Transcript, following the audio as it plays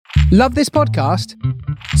Love this podcast?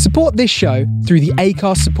 Support this show through the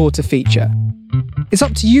Acast supporter feature. It's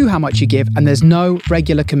up to you how much you give, and there's no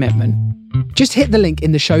regular commitment. Just hit the link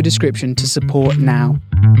in the show description to support now.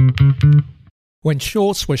 When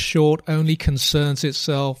Shorts Were Short only concerns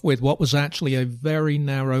itself with what was actually a very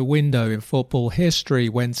narrow window in football history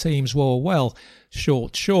when teams wore, well,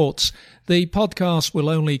 short shorts. The podcast will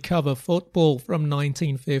only cover football from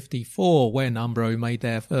 1954, when Umbro made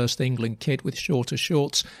their first England kit with shorter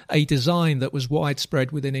shorts, a design that was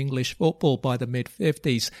widespread within English football by the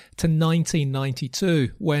mid-50s, to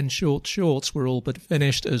 1992, when short shorts were all but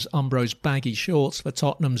finished as Umbro's baggy shorts for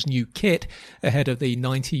Tottenham's new kit ahead of the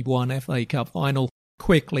 91 FA Cup final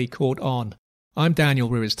quickly caught on. I'm Daniel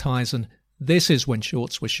Ruiz-Tyson. This is When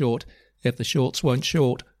Shorts Were Short. If the shorts weren't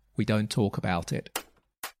short, we don't talk about it.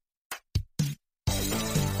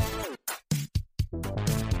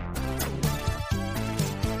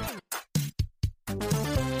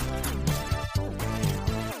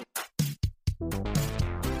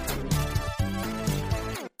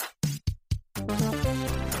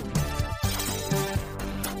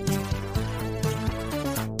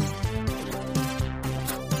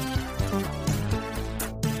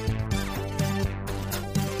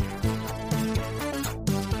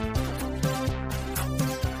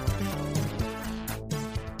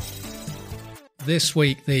 This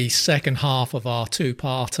week, the second half of our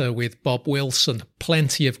two-parter with Bob Wilson.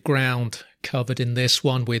 Plenty of ground covered in this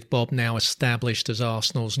one, with Bob now established as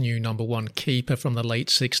Arsenal's new number one keeper from the late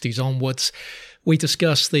 60s onwards. We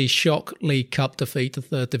discussed the shock League Cup defeat to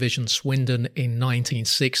third division Swindon in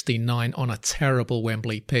 1969 on a terrible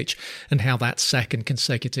Wembley pitch, and how that second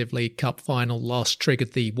consecutive League Cup final loss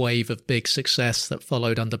triggered the wave of big success that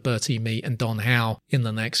followed under Bertie Mee and Don Howe in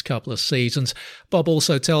the next couple of seasons. Bob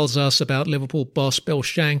also tells us about Liverpool boss Bill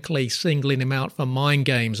Shankly singling him out for mind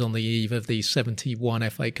games on the eve of the 71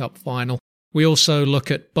 FA Cup final. We also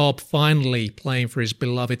look at Bob finally playing for his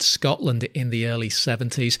beloved Scotland in the early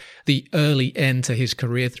 70s, the early end to his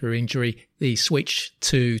career through injury, the switch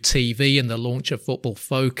to TV and the launch of Football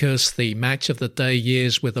Focus, the match of the day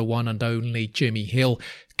years with the one and only Jimmy Hill,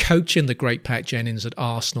 coaching the great Pat Jennings at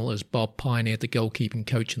Arsenal as Bob pioneered the goalkeeping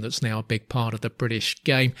coaching that's now a big part of the British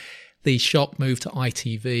game, the shock move to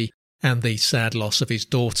ITV, and the sad loss of his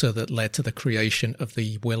daughter that led to the creation of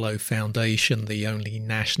the Willow Foundation, the only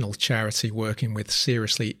national charity working with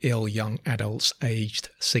seriously ill young adults aged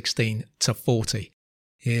 16 to 40.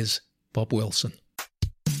 Here's Bob Wilson.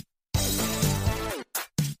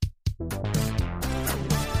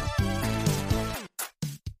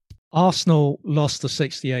 Arsenal lost the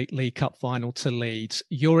 68 League Cup final to Leeds.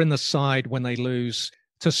 You're in the side when they lose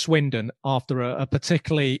to Swindon after a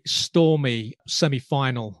particularly stormy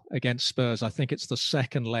semi-final against Spurs. I think it's the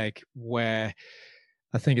second leg where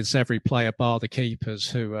I think it's every player bar the keepers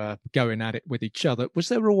who are going at it with each other. Was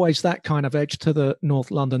there always that kind of edge to the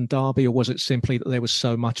North London derby, or was it simply that there was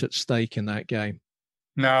so much at stake in that game?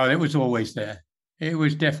 No, it was always there. It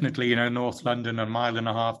was definitely, North London, a mile and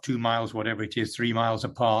a half, 2 miles, whatever it is, 3 miles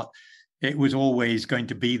apart. It was always going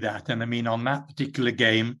to be that. And I mean, on that particular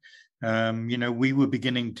game, we were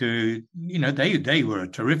beginning to, they were a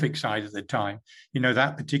terrific side at the time.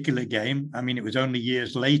 That particular game, I mean, it was only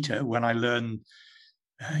years later when I learned,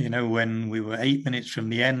 when we were 8 minutes from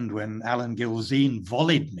the end, when Alan Gilzean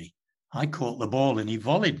volleyed me. I caught the ball and he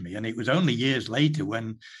volleyed me. And it was only years later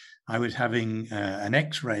when I was having an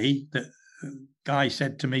X-ray that a guy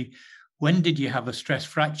said to me, "When did you have a stress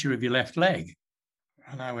fracture of your left leg?"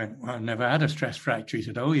 And I went, "Well, I've never had a stress fracture." He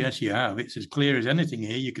said, "Oh, yes, you have. It's as clear as anything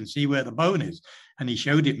here. You can see where the bone is." And he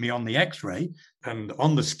showed it me on the X-ray. And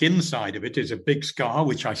on the skin side of it is a big scar,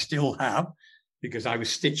 which I still have because I was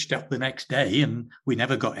stitched up the next day and I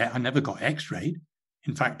never got X-rayed.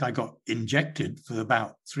 In fact, I got injected for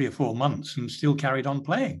about 3 or 4 months and still carried on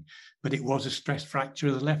playing. But it was a stress fracture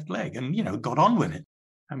of the left leg and, got on with it.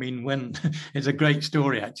 I mean, it's a great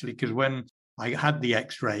story, actually, because when I had the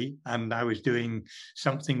X-ray and I was doing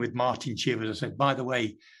something with Martin Chivers, I said, "By the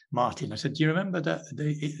way, Martin," I said, "do you remember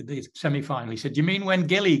the semi-final?" He said, "Do you mean when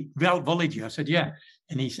Gilly volleyed you?" I said, "Yeah."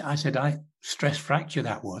 And I said, stress fracture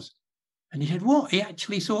that was." And he said, "What? He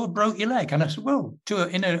actually sort of broke your leg?" And I said, "Well,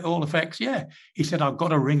 in all effects, yeah." He said, "I've got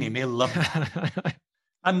to ring him. He'll love it."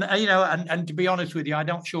 And, and to be honest with you, I'm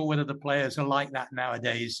not sure whether the players are like that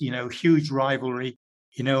nowadays. Huge rivalry.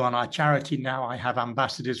 On our charity now, I have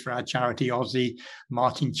ambassadors for our charity, Aussie,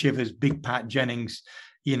 Martin Chivers, Big Pat Jennings.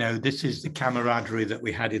 This is the camaraderie that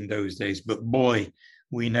we had in those days. But boy,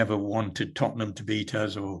 we never wanted Tottenham to beat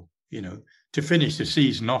us or, to finish the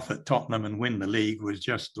season off at Tottenham and win the league was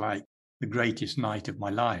just like the greatest night of my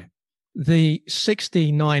life. The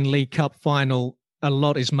 69 League Cup final a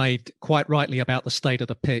lot is made quite rightly about the state of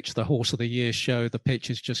the pitch. The Horse of the Year show, the pitch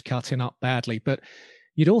is just cutting up badly. But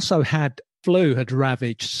you'd also had flu had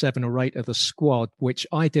ravaged 7 or 8 of the squad, which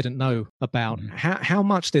I didn't know about. How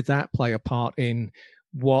much did that play a part in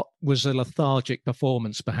what was a lethargic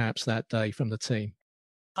performance perhaps that day from the team?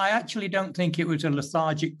 I actually don't think it was a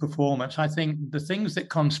lethargic performance. I think the things that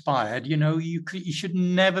conspired, you should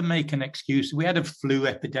never make an excuse. We had a flu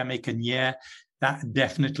epidemic, and that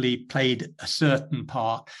definitely played a certain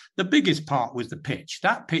part. The biggest part was the pitch.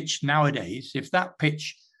 That pitch nowadays, if that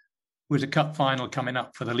pitch was a cup final coming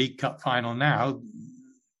up for the League Cup final now,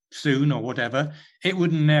 soon or whatever, it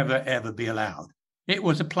would never, ever be allowed. It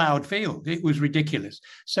was a ploughed field. It was ridiculous.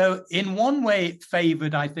 So in one way, it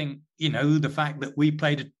favoured, I think, the fact that we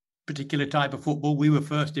played a particular type of football. We were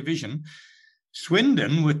first division.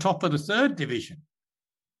 Swindon were top of the third division.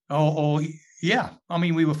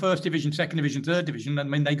 We were first division, second division, third division. I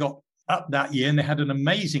mean, they got up that year and they had an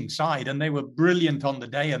amazing side and they were brilliant on the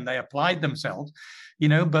day and they applied themselves,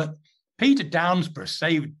 but Peter Downsborough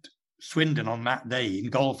saved Swindon on that day in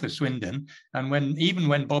goal for Swindon. And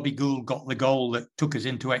when Bobby Gould got the goal that took us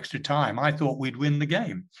into extra time, I thought we'd win the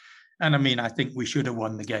game. And I think we should have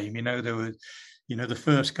won the game. There was, the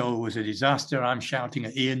first goal was a disaster. I'm shouting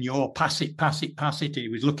at Ian Yore, pass it, pass it, pass it. He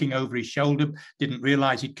was looking over his shoulder, didn't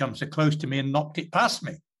realize he'd come so close to me and knocked it past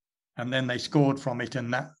me. And then they scored from it,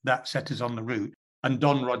 and that set us on the route. And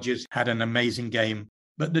Don Rogers had an amazing game.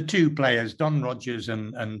 But the two players, Don Rogers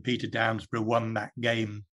and Peter Downsborough, won that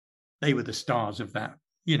game. They were the stars of that,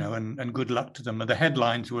 and good luck to them. The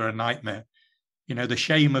headlines were a nightmare. The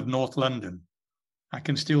shame of North London. I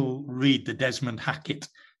can still read the Desmond Hackett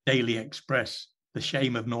Daily Express, the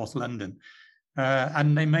shame of North London.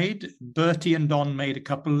 And Bertie and Don made a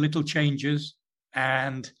couple of little changes,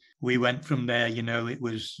 and we went from there. It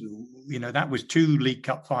was, that was 2 League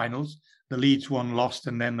Cup finals. The Leeds one lost,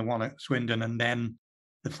 and then the one at Swindon, and then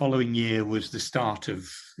the following year was the start of,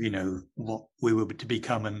 what we were to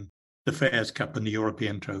become, and the Fairs Cup and the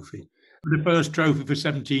European Trophy. The first trophy for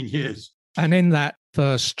 17 years. And in that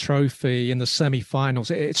first trophy in the semi-finals,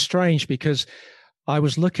 it's strange because I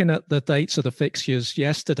was looking at the dates of the fixtures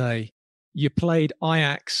yesterday. You played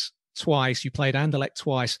Ajax twice, you played Anderlecht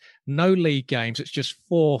twice, no league games. It's just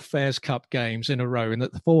 4 Fairs Cup games in a row, and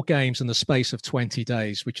the 4 games in the space of 20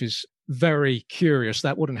 days, which is very curious.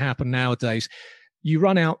 That wouldn't happen nowadays. You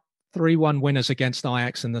run out 3-1 winners against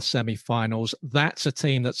Ajax in the semi-finals. That's a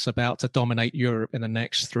team that's about to dominate Europe in the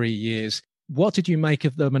next 3 years. What did you make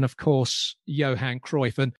of them? And of course, Johan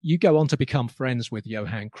Cruyff. And you go on to become friends with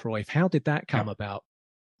Johan Cruyff. How did that come about?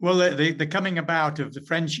 Well, the coming about of the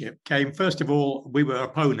friendship came, first of all, we were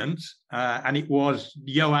opponents, and it was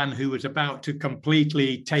Johan who was about to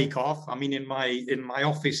completely take off. In my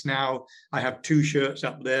office now, I have 2 shirts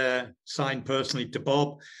up there signed personally to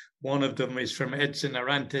Bob. One of them is from Edson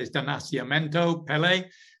Arantes de Nascimento, Pele,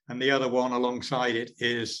 and the other one alongside it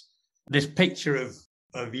is this picture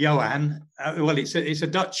of Johan. It's a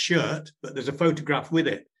Dutch shirt, but there's a photograph with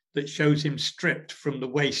it that shows him stripped from the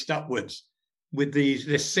waist upwards with this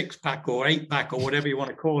 6-pack or 8-pack or whatever you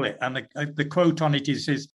want to call it. And the quote on it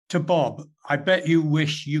is, to Bob, I bet you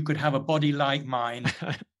wish you could have a body like mine.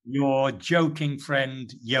 Your joking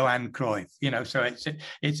friend, Johan Cruyff. So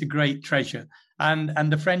it's a great treasure.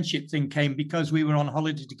 And the friendship thing came because we were on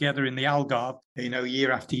holiday together in the Algarve.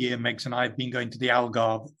 Year after year, Megs and I have been going to the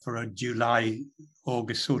Algarve for a July,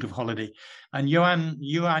 August sort of holiday. And Johan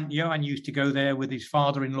used to go there with his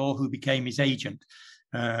father-in-law, who became his agent.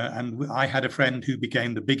 And I had a friend who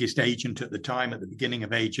became the biggest agent at the time, at the beginning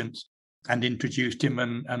of agents, and introduced him,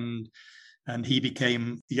 and he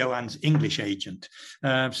became Johan's English agent.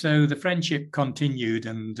 So the friendship continued,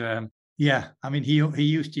 and he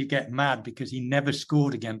used to get mad because he never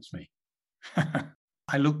scored against me.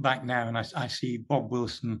 I look back now and I see Bob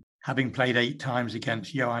Wilson having played 8 times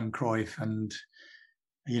against Johan Cruyff, and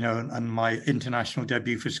my international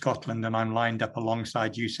debut for Scotland, and I'm lined up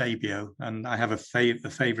alongside Eusebio, and I have a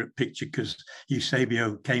favourite picture because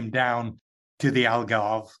Eusebio came down to the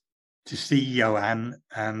Algarve to see Johan,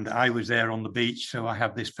 and I was there on the beach, so I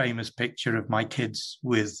have this famous picture of my kids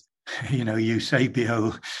with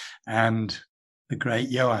Eusebio and the great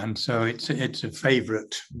Johan. So it's a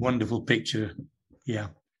favourite, wonderful picture. Yeah.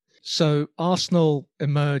 So Arsenal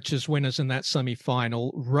emerge as winners in that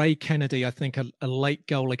semi-final. Ray Kennedy, I think a late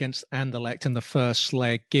goal against Anderlecht in the first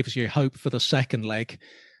leg gives you hope for the second leg.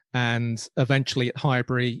 And eventually at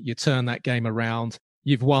Highbury, you turn that game around.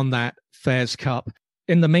 You've won that Fairs Cup.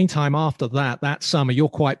 In the meantime, after that summer, you're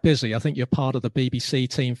quite busy. I think you're part of the BBC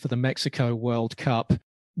team for the Mexico World Cup.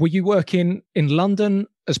 Were you working in London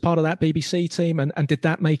as part of that BBC team? And did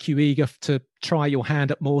that make you eager to try your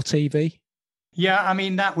hand at more TV? Yeah, I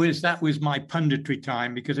mean, that was my punditry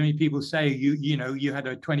time, because I mean, people say you had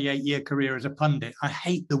a 28-year career as a pundit. I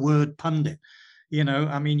hate the word pundit.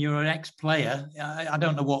 I mean, you're an ex-player. I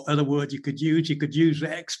don't know what other word you could use. You could use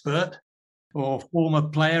expert or former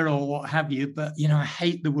player or what have you. But, I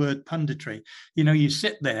hate the word punditry. You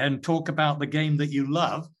sit there and talk about the game that you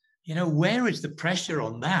love. Where is the pressure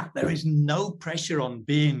on that? There is no pressure on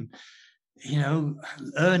being,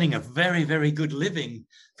 earning a very, very good living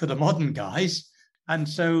for the modern guys. And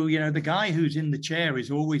so, the guy who's in the chair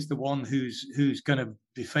is always the one who's going to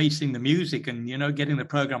be facing the music and, getting the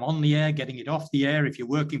program on the air, getting it off the air. If you're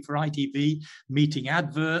working for ITV, meeting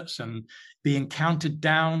adverts and being counted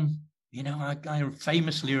down. I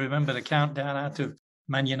famously remember the countdown out of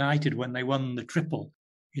Man United when they won the triple,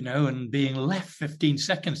 and being left 15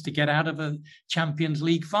 seconds to get out of a Champions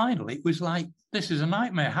League final. It was like, this is a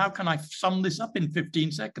nightmare. How can I sum this up in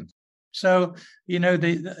 15 seconds? So,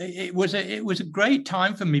 it was a great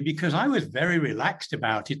time for me because I was very relaxed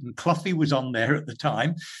about it. And Cloughy was on there at the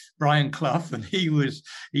time, Brian Clough, and he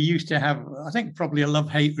used to have, I think, probably a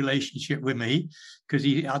love-hate relationship with me because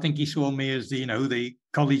I think he saw me as the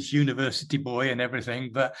college university boy and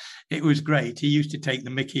everything. But it was great. He used to take the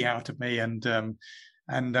mickey out of me, and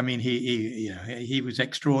I mean, he was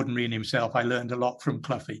extraordinary in himself. I learned a lot from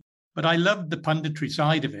Cloughy. But I loved the punditry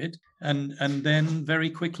side of it. And then very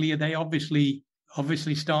quickly, they obviously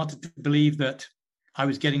started to believe that I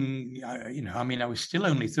was getting, I was still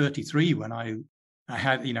only 33 when I'd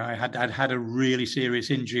had a really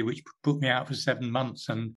serious injury, which put me out for 7 months.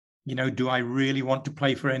 And, do I really want to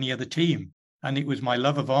play for any other team? And it was my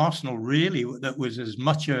love of Arsenal, really, that was as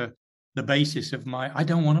much the basis of I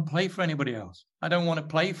don't want to play for anybody else. I don't want to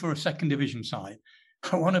play for a second division side.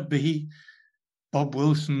 I want to be Bob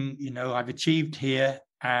Wilson. I've achieved here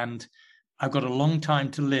and I've got a long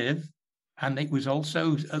time to live. And it was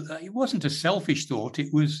also, it wasn't a selfish thought.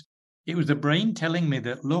 It was the brain telling me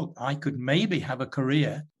that, look, I could maybe have a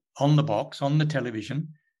career on the box, on the television,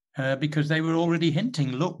 because they were already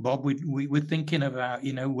hinting, look, Bob, we're thinking about,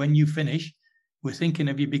 when you finish, we're thinking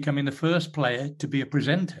of you becoming the first player to be a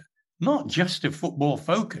presenter, not just a Football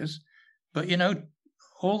Focus, but,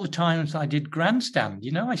 all the times I did Grandstand,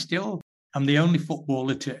 I'm the only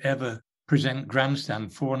footballer to ever present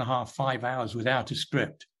Grandstand 4.5, 5 hours without a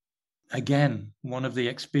script. Again, one of the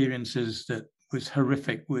experiences that was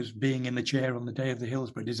horrific was being in the chair on the day of the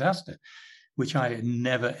Hillsborough disaster, which I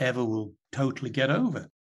never, ever will totally get over.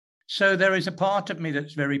 So there is a part of me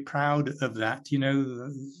that's very proud of that,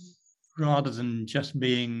 rather than just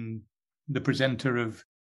being the presenter of,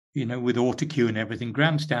 with autocue and everything.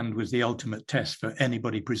 Grandstand was the ultimate test for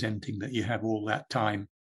anybody presenting, that you have all that time.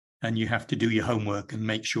 And you have to do your homework and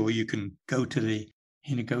make sure you can go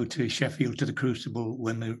to Sheffield to the Crucible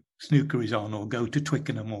when the snooker is on, or go to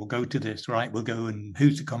Twickenham, or go to this, right? We'll go and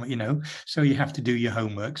who's the comment, So you have to do your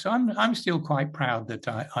homework. So I'm still quite proud that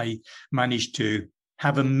I managed to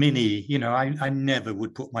have a mini, I never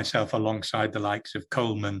would put myself alongside the likes of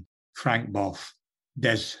Coleman, Frank Boff,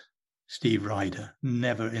 Steve Ryder,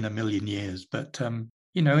 never in a million years. But,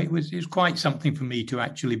 it was quite something for me to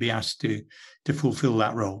actually be asked to fulfill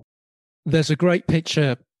that role. There's a great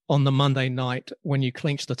picture on the Monday night when you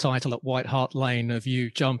clinched the title at White Hart Lane of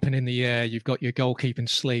you jumping in the air. You've got your goalkeeping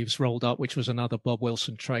sleeves rolled up, which was another Bob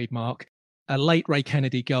Wilson trademark. A late Ray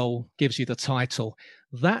Kennedy goal gives you the title.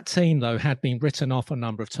 That team, though, had been written off a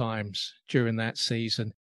number of times during that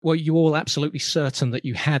season. Were you all absolutely certain that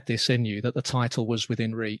you had this in you, that the title was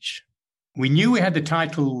within reach? We knew we had the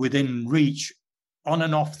title within reach on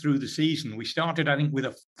and off through the season. We started, I think, with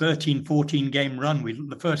a 13, 14 game run.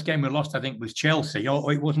 The first game we lost, I think, was Chelsea,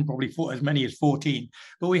 or it wasn't probably as many as 14,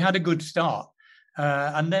 but we had a good start.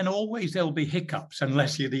 And then always there'll be hiccups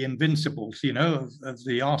unless you're the Invincibles, of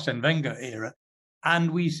the Arsene Wenger era.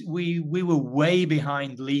 And we were way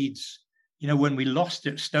behind Leeds. When we lost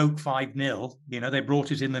at Stoke 5-0, they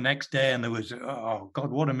brought us in the next day and there was, oh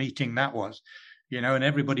God, what a meeting that was. And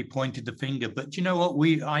everybody pointed the finger. But you know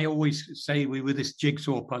what? I always say we were this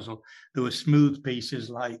jigsaw puzzle. There were smooth pieces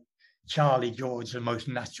like Charlie George, the most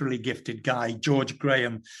naturally gifted guy, George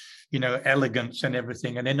Graham, elegance and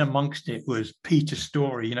everything. And in amongst it was Peter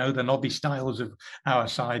Storey, the Nobby Stiles of our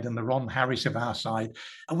side and the Ron Harris of our side.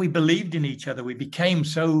 And we believed in each other. We became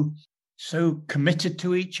so committed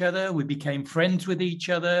to each other. We became friends with each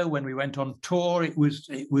other. When we went on tour,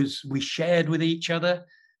 we shared with each other.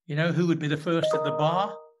 Who would be the first at the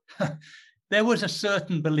bar? There was a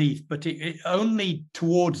certain belief, but it only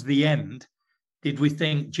towards the end did we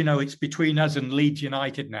think, it's between us and Leeds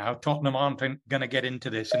United now. Tottenham aren't going to get into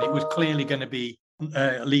this. And it was clearly going to be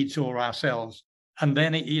Leeds or ourselves. And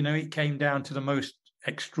then it came down to the most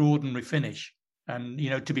extraordinary finish. And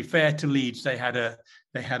to be fair to Leeds, they had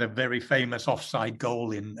a very famous offside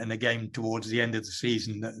goal in a game towards the end of the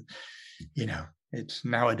season that it's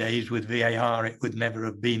nowadays with VAR it would never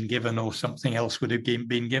have been given, or something else would have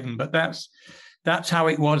been given. But that's how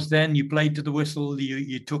it was then. You played to the whistle.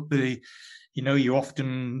 You took you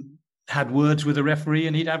often had words with the referee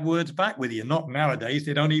and he'd have words back with you. Not nowadays.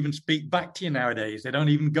 They don't even speak back to you nowadays. They don't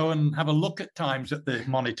even go and have a look at times at the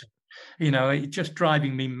monitor. It's just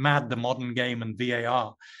driving me mad, the modern game and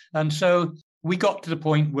VAR. And so we got to the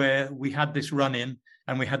point where we had this run in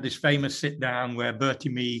and we had this famous sit down where Bertie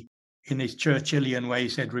Mee, in his Churchillian way,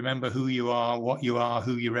 said, remember who you are, what you are,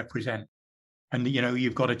 who you represent. And,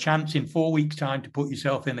 you've got a chance in 4 weeks' time to put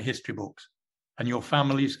yourself in the history books, and your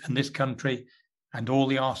families and this country and all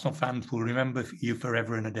the Arsenal fans will remember you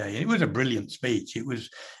forever and a day. And it was a brilliant speech. It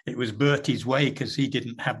was Bertie's way, because he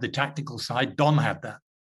didn't have the tactical side. Don had that.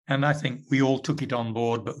 And I think we all took it on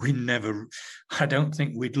board, but I don't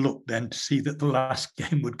think we'd looked then to see that the last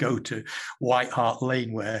game would go to White Hart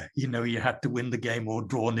Lane, where, you had to win the game or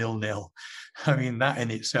draw 0-0. I mean, that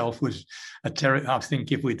in itself was I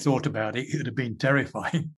think if we'd thought about it, it would have been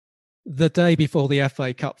terrifying. The day before the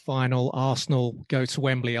FA Cup final, Arsenal go to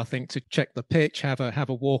Wembley, I think, to check the pitch, have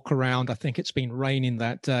a walk around. I think it's been raining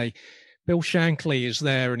that day. Bill Shankly is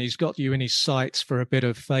there and he's got you in his sights for a bit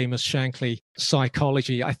of famous Shankly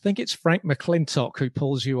psychology. I think it's Frank McClintock who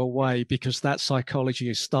pulls you away because that psychology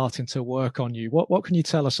is starting to work on you. What can you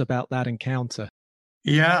tell us about that encounter?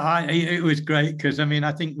 Yeah, it was great because,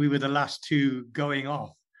 I think we were the last two going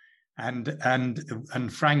off,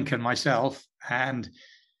 and Frank and myself, and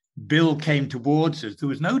Bill came towards us. There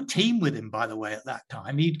was no team with him, by the way, at that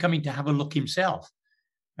time. He'd come in to have a look himself.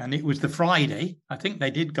 And it was the Friday. I think they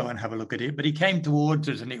did go and have a look at it, but he came towards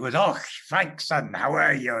us and it was, oh, Frank, son, how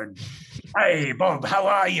are you? And, hey, Bob, how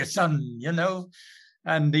are you, son?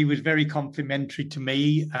 And he was very complimentary to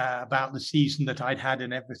me about the season that I'd had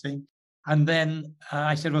and everything. And then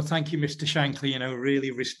I said, well, thank you, Mr. Shankly,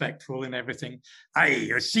 really respectful and everything.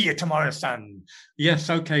 Hey, I'll see you tomorrow, son. Yes,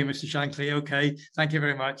 okay, Mr. Shankly, okay. Thank you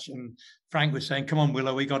very much. And Frank was saying, come on,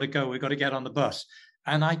 Willow, we got to go. We got to get on the bus.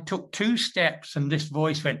 And I took 2 steps and this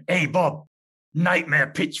voice went, hey, Bob, nightmare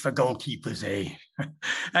pitch for goalkeepers, eh?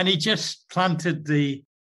 And he just planted the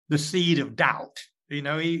seed of doubt,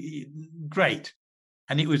 great.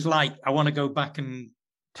 And it was like, I want to go back and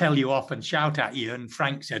tell you off and shout at you. And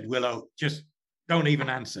Frank said, Willow, just don't even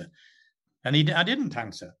answer. And I didn't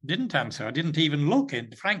answer. I didn't even look.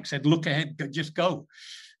 And Frank said, look ahead, just go.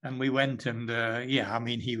 And we went and,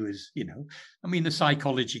 he was, the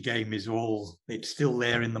psychology game it's still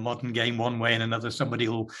there in the modern game one way and another. Somebody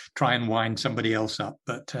will try and wind somebody else up.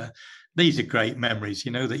 But these are great memories,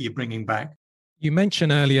 that you're bringing back. You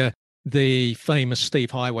mentioned earlier the famous Steve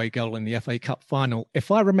Highway goal in the FA Cup final. If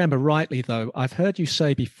I remember rightly, though, I've heard you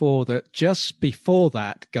say before that just before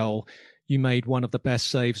that goal, you made one of the best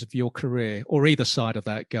saves of your career, or either side of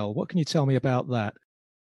that goal. What can you tell me about that?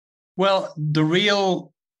 Well, the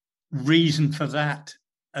real reason for that,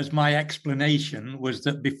 as my explanation, was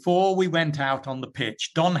that before we went out on the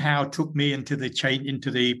pitch, Don Howe took me into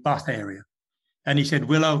the bath area, and he said,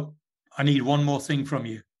 Willow, I need one more thing from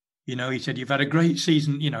you. He said, you've had a great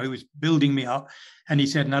season. He was building me up, and he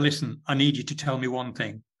said, now listen, I need you to tell me one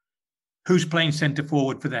thing. Who's playing centre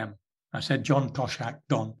forward for them? I said, John Toshack,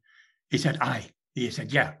 Don. He said, aye. He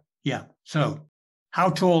said, yeah. So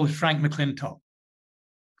how tall is Frank McClintock?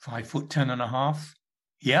 5'10.5".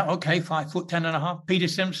 Yeah, okay, 5'10.5". Peter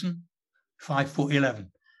Simpson, 5'11".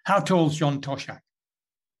 How tall's John Toshack?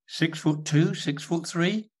 6'2",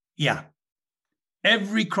 6'3". Yeah.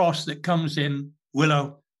 Every cross that comes in,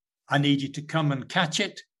 Willow, I need you to come and catch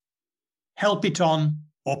it, help it on,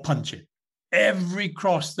 or punch it. Every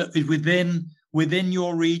cross that is within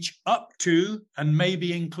your reach, up to and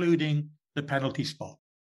maybe including the penalty spot.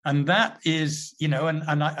 And that is,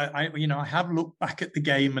 I have looked back at the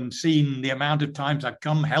game and seen the amount of times I've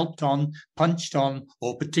come, helped on, punched on,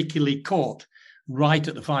 or particularly caught right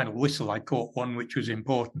at the final whistle. I caught one which was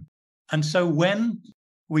important. And so when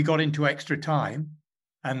we got into extra time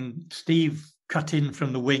and Steve cut in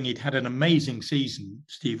from the wing, he'd had an amazing season,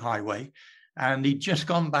 Steve Highway, and he'd just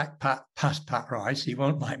gone back past Pat Rice. He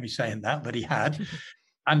won't like me saying that, but he had.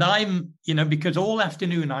 And I'm, because all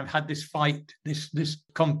afternoon I've had this fight, this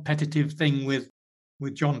competitive thing with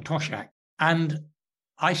John Toshack. And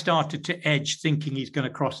I started to edge thinking he's going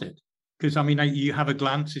to cross it. Because, you have a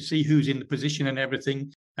glance to see who's in the position and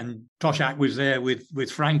everything. And Toshack was there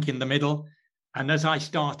with Frank in the middle. And as I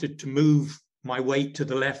started to move my weight to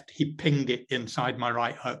the left, he pinged it inside my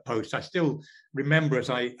right post. I still remember as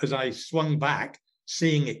I swung back,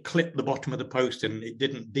 seeing it clip the bottom of the post, and it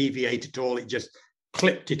didn't deviate at all. It just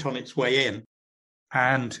clipped it on its way in.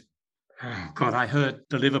 And oh God, I heard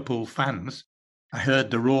the Liverpool fans. I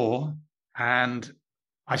heard the roar, and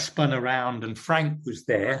I spun around, and Frank was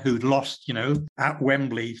there, who'd lost, at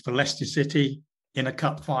Wembley for Leicester City in a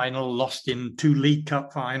cup final, lost in 2 League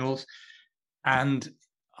Cup finals. And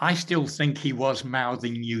I still think he was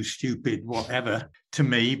mouthing "you stupid," whatever, to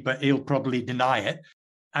me, but he'll probably deny it.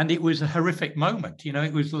 And it was a horrific moment.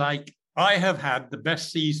 It was like, I have had the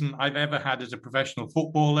best season I've ever had as a professional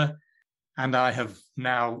footballer, and I have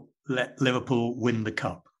now let Liverpool win the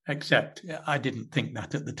cup, except I didn't think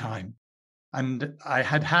that at the time. And I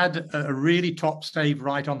had a really top save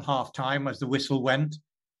right on half-time as the whistle went,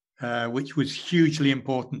 which was hugely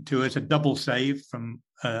important to us, a double save from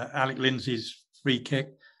Alec Lindsay's free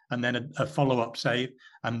kick, and then a follow-up save.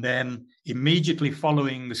 And then immediately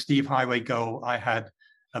following the Steve Highway goal, I had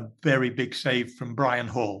a very big save from Brian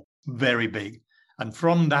Hall, very big. And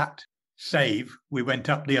from that save, we went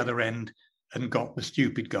up the other end and got the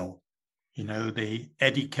stupid goal. The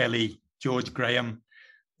Eddie Kelly, George Graham,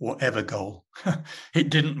 whatever goal. It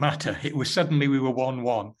didn't matter. It was suddenly we were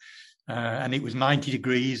 1-1. And it was 90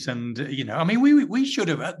 degrees. And, we should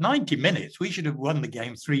have, at 90 minutes, we should have won the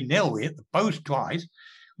game 3-0. We hit the post twice.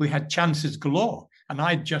 We had chances galore. And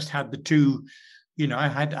I just had the two, I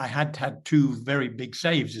had 2 very big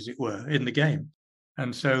saves, as it were, in the game.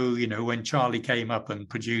 And so, when Charlie came up and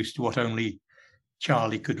produced what only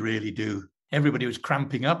Charlie could really do, everybody was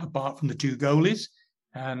cramping up apart from the 2 goalies.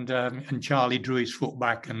 And Charlie drew his foot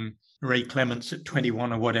back, and Ray Clements at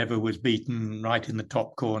 21 or whatever was beaten right in the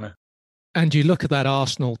top corner. And you look at that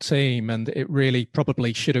Arsenal team, and it really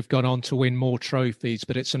probably should have gone on to win more trophies,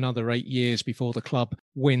 but it's another 8 years before the club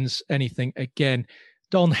wins anything again.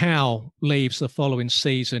 Don Howe leaves the following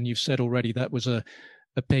season. You've said already that was a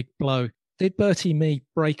big blow. Did Bertie Mee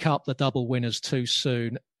break up the double winners too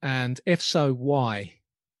soon? And if so, why?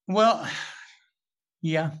 Well,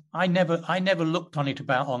 yeah, I never looked on it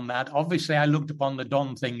on that. Obviously, I looked upon the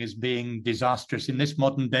Don thing as being disastrous. In this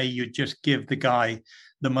modern day, you just give the guy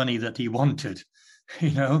the money that he wanted.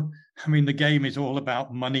 The game is all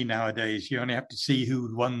about money nowadays. You only have to see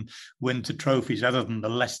who won winter trophies other than the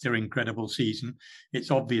Leicester incredible season. It's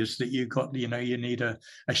obvious that you need a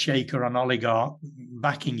sheikh or an oligarch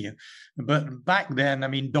backing you. But back then,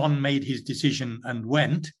 Don made his decision and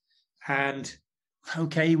went. And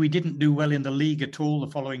okay, we didn't do well in the league at all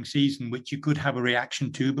the following season, which you could have a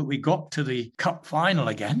reaction to, but we got to the cup final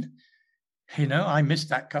again. I missed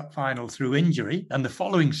that cup final through injury, and the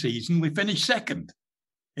following season we finished second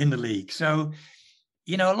in the league. So,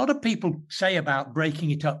 a lot of people say about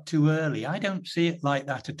breaking it up too early. I don't see it like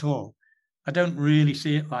that at all. I don't really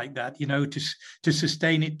see it like that, to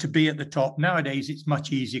sustain it, to be at the top. Nowadays, it's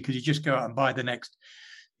much easier because you just go out and buy the next,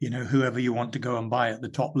 whoever you want to go and buy at the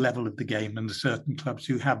top level of the game, and the certain clubs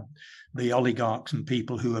who have the oligarchs and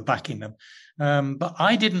people who are backing them. But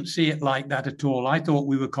I didn't see it like that at all. I thought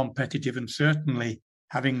we were competitive, and certainly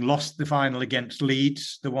having lost the final against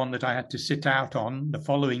Leeds, the one that I had to sit out on the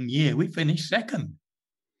following year, we finished second.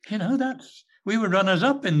 We were runners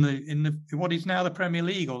up in the what is now the Premier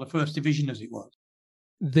League, or the First Division as it was.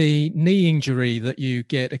 The knee injury that you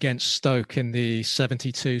get against Stoke in the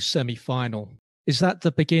 72 semi-final, is that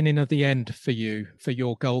the beginning of the end for you, for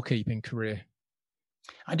your goalkeeping career?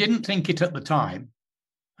 I didn't think it at the time.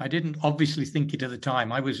 I didn't obviously think it at the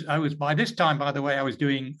time. I was by this time, by the way, I was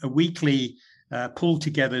doing a weekly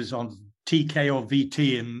pull-togethers on TK or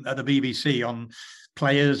VT at the BBC on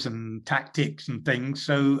players and tactics and things.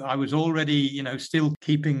 So I was already, still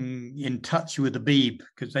keeping in touch with the Beeb,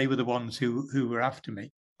 because they were the ones who were after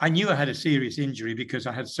me. I knew I had a serious injury because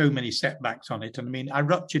I had so many setbacks on it. And I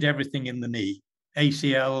ruptured everything in the knee,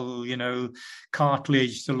 ACL,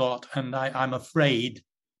 cartilage, a lot. And I'm afraid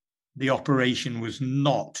the operation was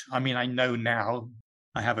not, I know now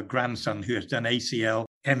I have a grandson who has done ACL,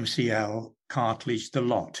 MCL, cartilage, the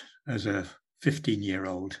lot as a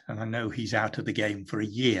 15-year-old. And I know he's out of the game for a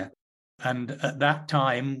year. And at that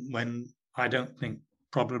time, when I don't think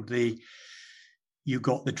probably you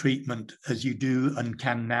got the treatment as you do and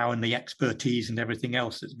can now, and the expertise and everything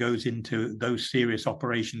else that goes into those serious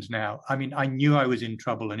operations now. I knew I was in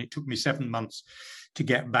trouble, and it took me 7 months to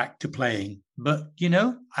get back to playing. But,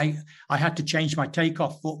 I had to change my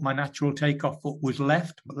takeoff foot. My natural takeoff foot was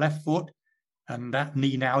left foot. And that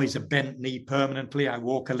knee now is a bent knee permanently. I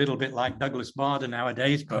walk a little bit like Douglas Bader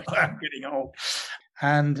nowadays, but I'm getting old.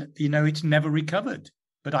 And, it's never recovered.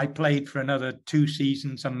 But I played for another 2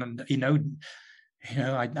 seasons, and,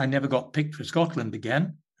 I never got picked for Scotland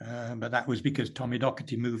again, but that was because Tommy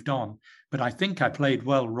Docherty moved on. But I think I played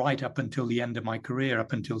well right up until the end of my career,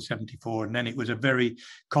 up until 74. And then it was a very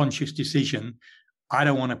conscious decision. I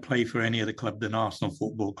don't want to play for any other club than Arsenal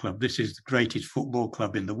Football Club. This is the greatest football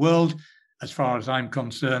club in the world. As far as I'm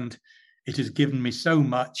concerned, it has given me so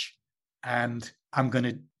much, and I'm going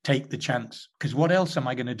to take the chance. Because what else am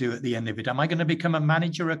I going to do at the end of it? Am I going to become a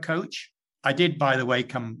manager, a coach? I did, by the way,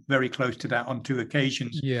 come very close to that on 2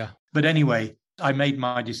 occasions. Yeah. But anyway, I made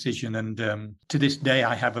my decision, and to this day,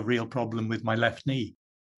 I have a real problem with my left knee.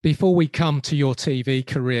 Before we come to your TV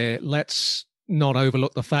career, let's not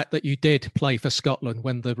overlook the fact that you did play for Scotland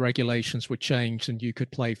when the regulations were changed and you could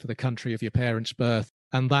play for the country of your parents' birth.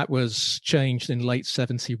 And that was changed in late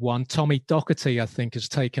 71. Tommy Docherty, I think, has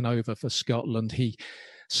taken over for Scotland. He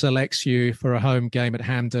selects you for a home game at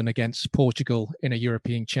Hampden against Portugal in a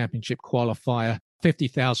European Championship qualifier.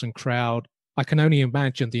 50,000 crowd. I can only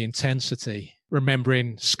imagine the intensity,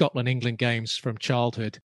 remembering Scotland-England games from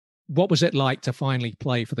childhood. What was it like to finally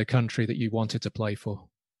play for the country that you wanted to play for?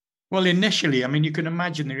 Well, initially, I mean, you can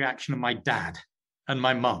imagine the reaction of my dad and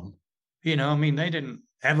my mum. They didn't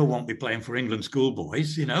ever want me playing for England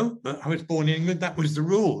schoolboys, but I was born in England. That was the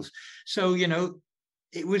rules. So,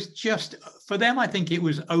 it was just, for them, I think it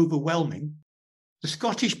was overwhelming. The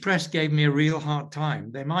Scottish press gave me a real hard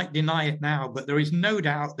time. They might deny it now, but there is no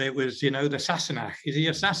doubt there was, the Sassenach. Is he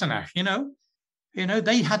a Sassenach,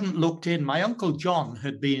 they hadn't looked in. My Uncle John,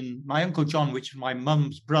 which is my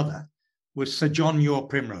mum's brother, was Sir John Muir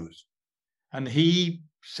Primrose. And he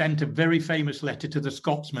sent a very famous letter to the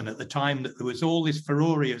Scotsman at the time that there was all this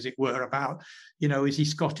furore, as it were, about, is he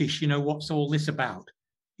Scottish? What's all this about?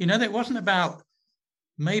 It wasn't about,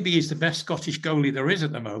 maybe he's the best Scottish goalie there is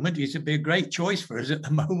at the moment. He's a great choice for us at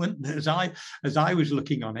the moment, as I was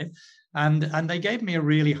looking on it. And they gave me a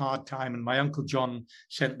really hard time. And my Uncle John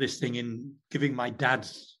sent this thing in, giving my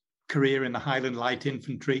dad's career in the Highland Light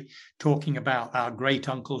Infantry, talking about our great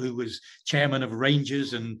uncle who was chairman of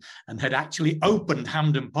Rangers and had actually opened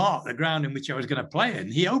Hampden Park, the ground in which I was going to play in.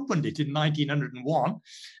 He opened it in 1901,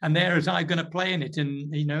 and there was I going to play in it.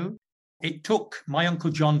 And, it took my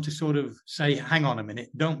Uncle John to sort of say, hang on a minute,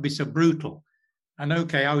 don't be so brutal. And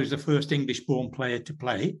okay, I was the first English-born player to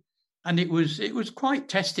play. And it was quite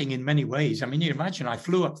testing in many ways. I mean, you imagine I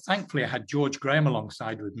flew up. Thankfully, I had George Graham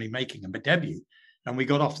alongside with me making a debut. And we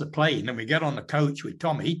got off the plane and we get on the coach with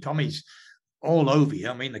Tommy. Tommy's all over you.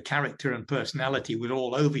 I mean, the character and personality was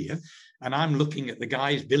all over you. And I'm looking at the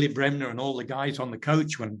guys, Billy Bremner and all the guys on the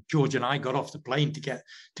coach when George and I got off the plane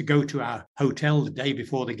to go to our hotel the day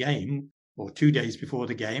before the game or 2 days before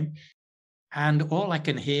the game. And all I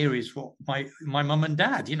can hear is what my mum and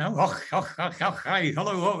dad, hi,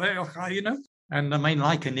 hello, hi, And I mean,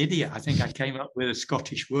 like an idiot, I think I came up with a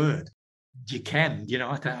Scottish word. Do you ken,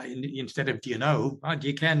 instead of do you know, do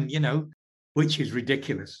you ken, which is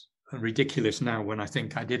ridiculous now when I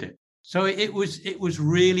think I did it. So it was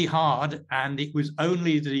really hard, and it was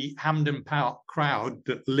only the Hampden Park crowd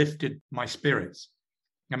that lifted my spirits.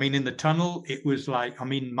 I mean, in the tunnel, it was like,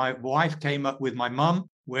 my wife came up with my mum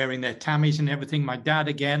wearing their tammies and everything. My dad,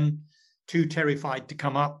 again, too terrified to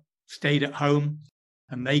come up, stayed at home,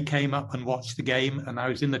 and they came up and watched the game. And I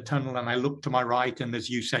was in the tunnel and I looked to my right and there's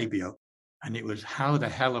Eusebio. And it was, how the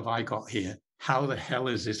hell have I got here? How the hell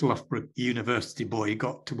has this Loughborough University boy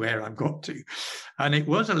got to where I've got to? And it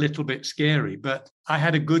was a little bit scary, but I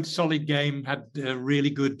had a good, solid game, had a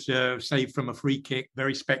really good save from a free kick,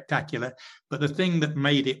 very spectacular. But the thing that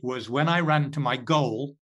made it was when I ran to my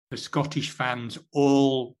goal, the Scottish fans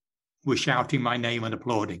all were shouting my name and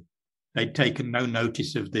applauding. They'd taken no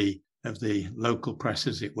notice of the local press,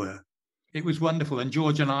 as it were. It was wonderful. And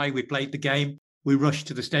George and I, we played the game. We rushed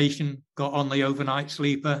to the station, got on the overnight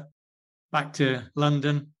sleeper, back to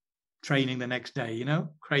London, training the next day,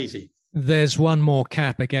 crazy. There's one more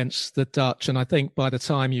cap against the Dutch. And I think by the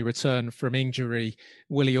time you return from injury,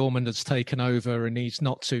 Willie Ormond has taken over and he's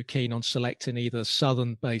not too keen on selecting either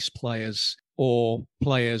Southern-based players or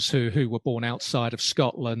players who were born outside of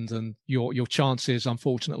Scotland. And your chances,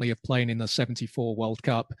 unfortunately, of playing in the 74 World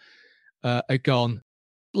Cup are gone.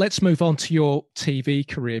 Let's move on to your TV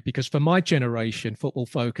career, because for my generation, Football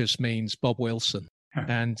Focus means Bob Wilson.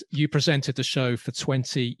 And you presented the show for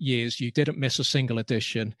 20 years. You didn't miss a single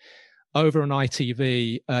edition. Over on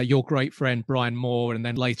ITV, your great friend Brian Moore, and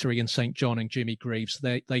then later Ian St. John and Jimmy Greaves,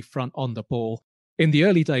 they front on the ball. In the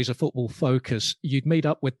early days of Football Focus, you'd meet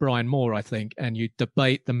up with Brian Moore, I think, and you'd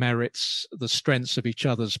debate the merits, the strengths of each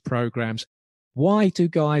other's programs. Why do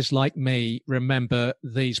guys like me remember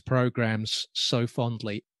these programs so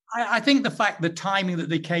fondly? I think the timing that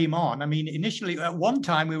they came on, I mean, initially at one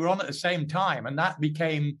time we were on at the same time, and that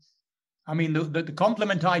became, I mean, the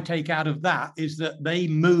compliment I take out of that is that they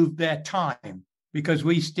moved their time, because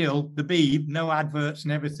we still, the Beeb, no adverts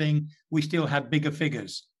and everything, we still had bigger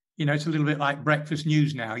figures. You know, it's a little bit like breakfast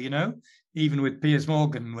news now, you know, even with Piers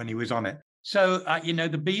Morgan when he was on it. So, you know,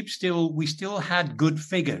 the Beeb we still had good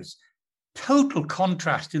figures. Total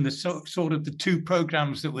contrast in the sort of the two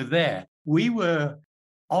programs that were there. We were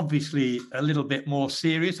obviously a little bit more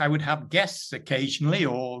serious. I would have guests occasionally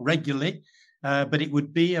or regularly, but it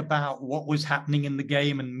would be about what was happening in the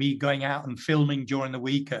game and me going out and filming during the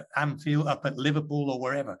week at Anfield, up at Liverpool or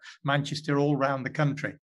wherever, Manchester, all around the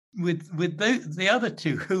country. With the other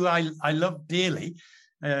two, who I love dearly,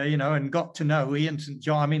 you know, and got to know, Ian St.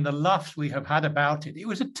 John. I mean, the laughs we have had about it. It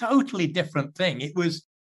was a totally different thing. It was,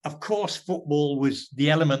 of course, football was the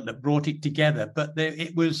element that brought it together, but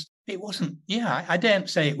it wasn't, yeah, I daren't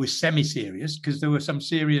say it was semi-serious, because there were some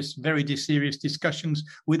serious, very serious discussions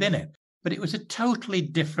within it, but it was a totally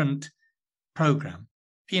different program,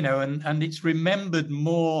 you know, and it's remembered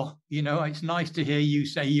more. You know, it's nice to hear you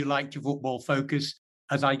say you liked your Football Focus,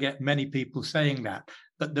 as I get many people saying that,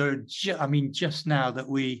 but there are, I mean, just now that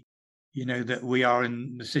we, you know, that we are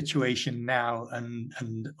in the situation now,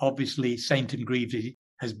 and obviously St. Greaves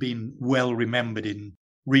has been well remembered in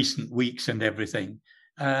recent weeks and everything.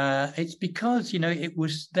 It's because, you know, it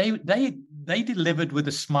was they delivered with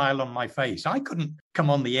a smile on my face. I couldn't come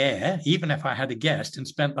on the air, even if I had a guest, and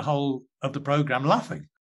spent the whole of the program laughing.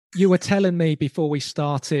 You were telling me before we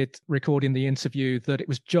started recording the interview that it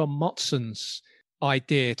was John Motson's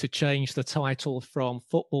idea to change the title from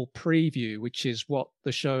Football Preview, which is what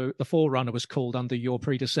the show, the forerunner, was called under your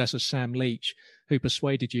predecessor, Sam Leach, who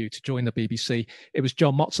persuaded you to join the BBC. It was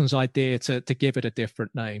John Motson's idea to give it a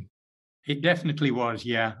different name. It definitely was,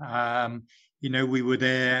 yeah. You know, we were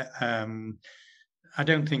there. I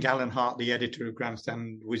don't think Alan Hart, the editor of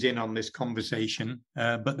Grandstand, was in on this conversation,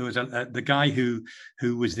 but there was the guy who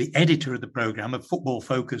was the editor of the programme of Football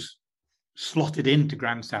Focus, slotted into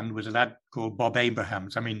Grandstand, was a lad called Bob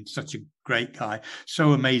Abrahams. I mean, such a great guy,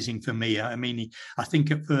 so amazing for me. I mean, I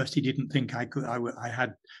think at first he didn't think I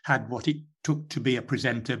had what it took to be a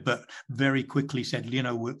presenter, but very quickly said, you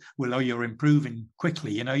know, well, you're improving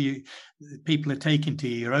quickly. You know, people are taking to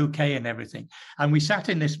you, you're okay and everything. And we sat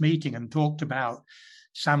in this meeting and talked about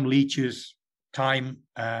Sam Leach's time,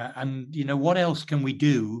 and, you know, what else can we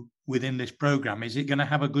do within this program? Is it going to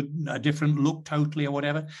have a different look totally or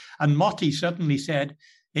whatever? And Motti suddenly said,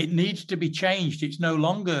 it needs to be changed. It's no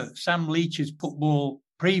longer Sam Leach's Football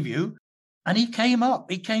Preview. And he came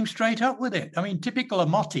straight up with it. I mean, typical of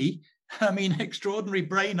Motti. I mean, extraordinary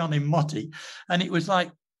brain on him, Motti. And it was like,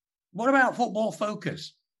 what about Football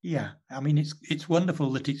Focus? Yeah, I mean, it's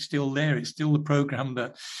wonderful that it's still there. It's still the program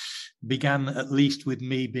that began, at least with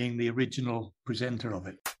me being the original presenter of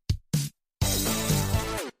it.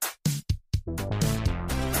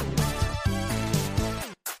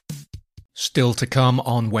 Still to come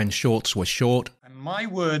on When Shorts Were Short. And my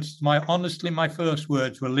first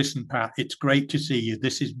words were, listen, Pat, it's great to see you.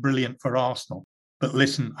 This is brilliant for Arsenal. But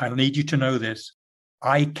listen, I need you to know this.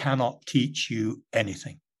 I cannot teach you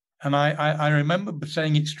anything. And I remember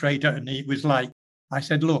saying it straight out, and it was like, I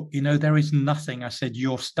said, look, you know, there is nothing. I said,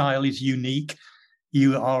 your style is unique.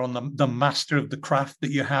 You are on the master of the craft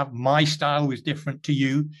that you have. My style was different to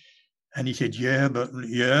you. And he said,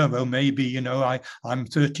 well, maybe, you know, I'm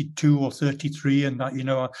 32 or 33 and, you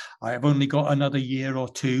know, I have only got another year or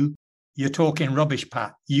two. You're talking rubbish,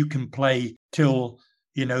 Pat. You can play till,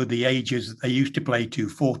 you know, the ages that they used to play to,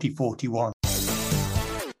 40, 41.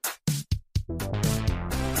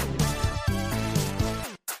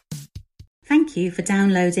 Thank you for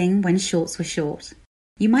downloading When Shorts Were Short.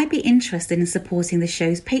 You might be interested in supporting the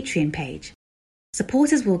show's Patreon page.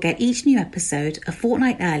 Supporters will get each new episode a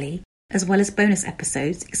fortnight early, as well as bonus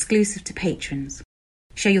episodes exclusive to patrons.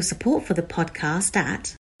 Show your support for the podcast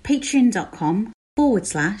at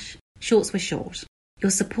patreon.com/Shorts Were Short.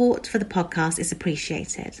 Your support for the podcast is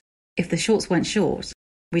appreciated. If the shorts weren't short,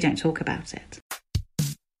 we don't talk about it.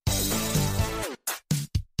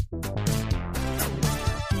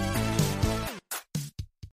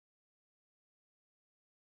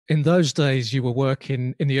 In those days, you were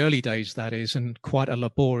working, in the early days, that is, in quite a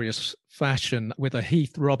laborious fashion with a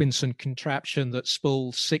Heath Robinson contraption that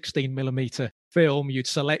spooled 16mm film. You'd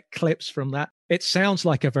select clips from that. It sounds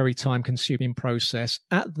like a very time-consuming process.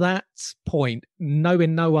 At that point,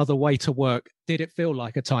 knowing no other way to work, did it feel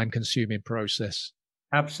like a time-consuming process?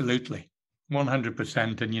 Absolutely,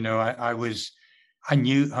 100%. And, you know, I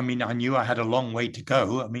knew I had a long way to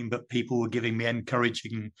go. I mean, but people were giving me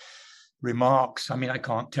encouraging remarks. I mean, I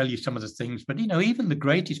can't tell you some of the things, but, even the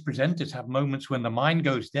greatest presenters have moments when the mind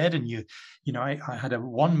goes dead. And I had a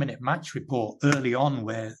 1-minute match report early on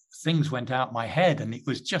where things went out my head, and it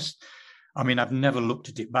was just, I've never looked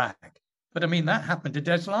at it back. But that happened to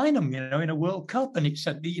Des Lynam, in a World Cup. And it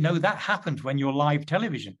said, that happens when you're live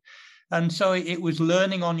television. And so it was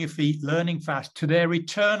learning on your feet, learning fast. To their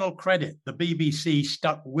eternal credit, the BBC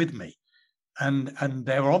stuck with me. And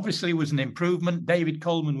there obviously was an improvement. David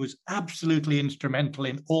Coleman was absolutely instrumental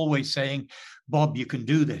in always saying, Bob, you can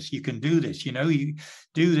do this. You can do this. You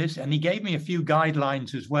do this. And he gave me a few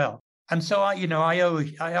guidelines as well. And so I owe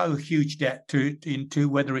a huge debt to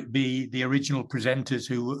whether it be the original presenters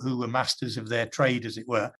who were masters of their trade, as it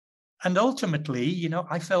were. And ultimately,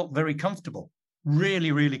 I felt very comfortable,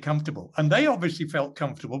 really, really comfortable. And they obviously felt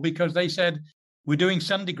comfortable because they said, we're doing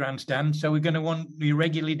Sunday Grandstand, so we're going to want you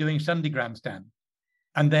regularly doing Sunday Grandstand.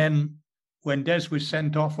 And then when Des was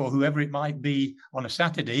sent off, or whoever it might be, on a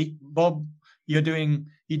Saturday, Bob, you're doing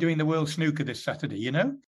the World Snooker this Saturday,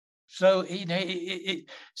 So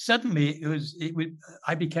suddenly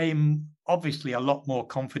I became obviously a lot more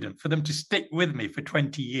confident. For them to stick with me for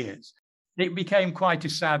 20 years, it became quite a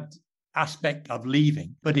sad aspect of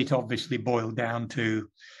leaving, but it obviously boiled down to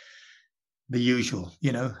the usual,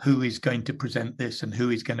 who is going to present this and who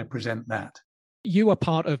is going to present that. You were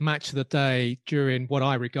part of Match of the Day during what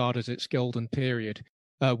I regard as its golden period,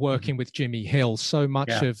 working with Jimmy Hill. So much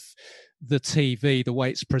of the TV, the way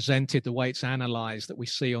it's presented, the way it's analysed that we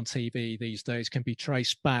see on TV these days can be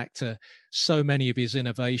traced back to so many of his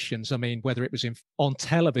innovations. Whether it was on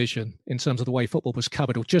television in terms of the way football was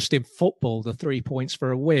covered, or just in football, the 3 points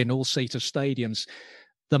for a win, all-seater stadiums.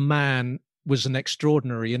 The man was an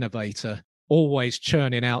extraordinary innovator, always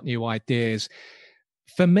churning out new ideas.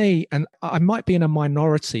 For me, and I might be in a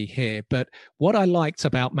minority here, but what I liked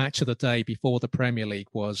about Match of the Day before the Premier League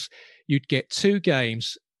was you'd get 2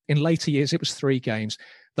 games. In later years, it was 3 games.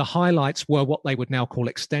 The highlights were what they would now call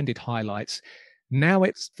extended highlights. Now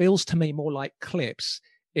it feels to me more like clips.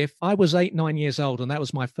 If I was 8, 9 years old and that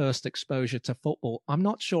was my first exposure to football, I'm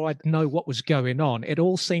not sure I'd know what was going on. It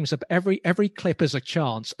all seems every clip is a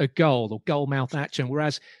chance, a goal or goal mouth action.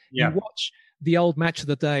 Whereas you watch the old Match of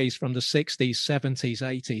the Days from the 60s, 70s,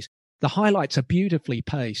 80s, the highlights are beautifully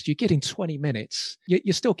paced. You're getting 20 minutes.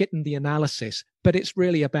 You're still getting the analysis, but it's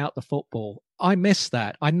really about the football. I miss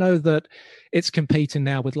that. I know that it's competing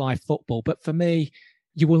now with live football, but for me,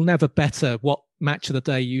 you will never better what Match of the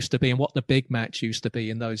Day used to be and what the big match used to be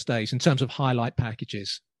in those days in terms of highlight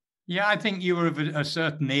packages. Yeah, I think you were of a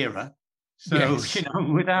certain era. So, yes.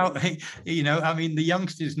 Without, the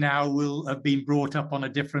youngsters now will have been brought up on a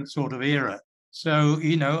different sort of era. So,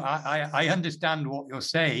 I understand what you're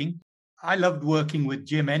saying. I loved working with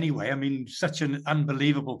Jim anyway. Such an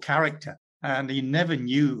unbelievable character. And he never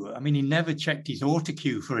knew. He never checked his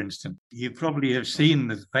autocue, for instance. You probably have seen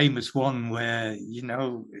the famous one where,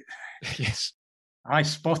 yes, I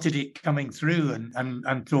spotted it coming through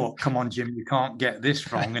and thought, come on, Jim, you can't get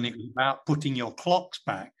this wrong. And it was about putting your clocks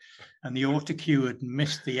back. And the autocue had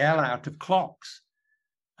missed the L out of clocks.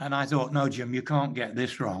 And I thought, no, Jim, you can't get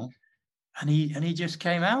this wrong. And he just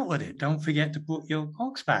came out with it. Don't forget to put your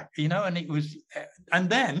clocks back, and it was, and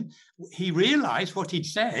then he realized what he'd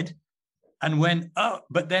said and went, oh,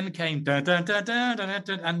 but then came, dun, dun, dun, dun, dun,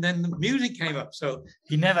 dun, and then the music came up. So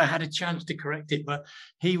he never had a chance to correct it, but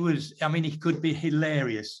he was, he could be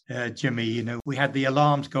hilarious, Jimmy. We had the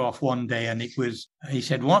alarms go off one day and he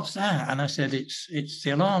said, what's that? And I said, it's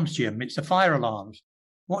the alarms, Jim. It's the fire alarms.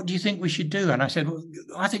 What do you think we should do? And I said, well,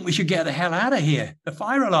 I think we should get the hell out of here. The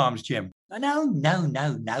fire alarms, Jim. No.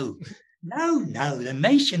 The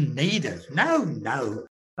nation needs us. No.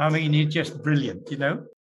 It's just brilliant,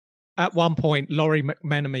 At one point, Laurie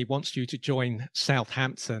McMenemy wants you to join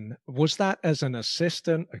Southampton. Was that as an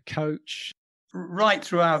assistant, a coach? Right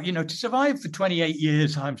throughout, to survive for 28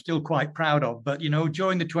 years, I'm still quite proud of. But,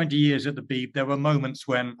 during the 20 years at the Beeb, there were moments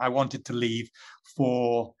when I wanted to leave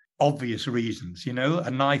for obvious reasons,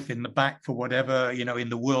 a knife in the back for whatever, in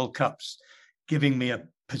the World Cups, giving me a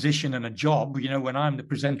position and a job, when I'm the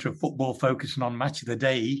presenter of Football Focus and on Match of the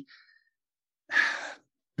Day,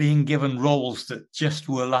 being given roles that just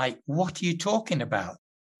were like, what are you talking about?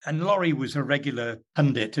 And Laurie was a regular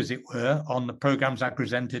pundit, as it were, on the programs I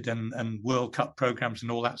presented and World Cup programs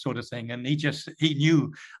and all that sort of thing. And he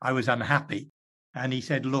knew I was unhappy. And he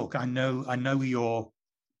said, look, I know you're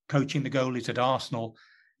coaching the goalies at Arsenal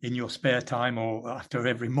in your spare time or after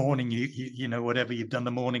every morning, whatever you've done, the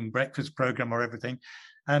morning breakfast program or everything.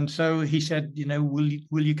 And so he said,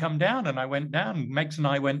 will you come down? And I went down. Megs and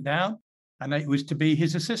I went down, and it was to be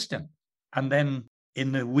his assistant. And then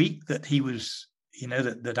in the week that he was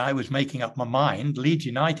that I was making up my mind, Leeds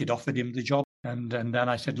United offered him the job. And then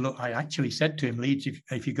I said, look, I actually said to him, Leeds,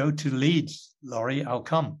 if you go to Leeds, Laurie, I'll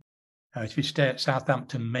come. If you stay at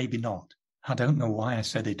Southampton, maybe not. I don't know why I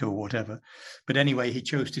said it or whatever. But anyway, he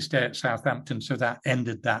chose to stay at Southampton. So that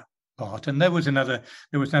ended that part. And there was another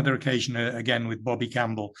occasion again with Bobby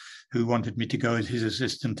Campbell, who wanted me to go as his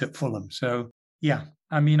assistant at Fulham. So, yeah,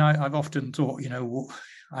 I mean, I've often thought,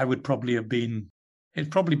 I would probably have been, it's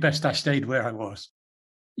probably best I stayed where I was.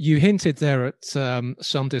 You hinted there at some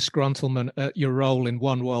disgruntlement at your role in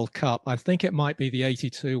one World Cup. I think it might be the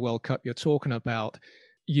 82 World Cup you're talking about.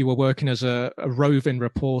 You were working as a roving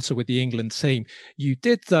reporter with the England team. You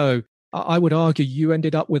did, though, I would argue you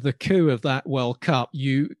ended up with the coup of that World Cup.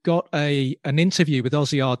 You got an interview with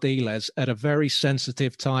Ossie Ardiles at a very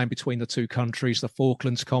sensitive time between the two countries. The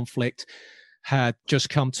Falklands conflict had just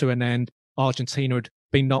come to an end. Argentina had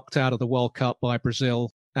been knocked out of the World Cup by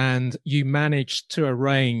Brazil. And you managed to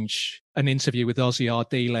arrange an interview with Ossie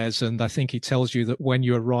Ardiles. And I think he tells you that when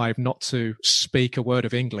you arrive, not to speak a word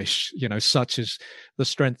of English, such as the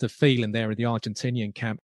strength of feeling there in the Argentinian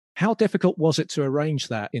camp. How difficult was it to arrange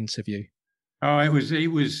that interview? Oh, it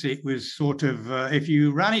was sort of, if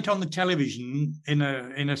you ran it on the television in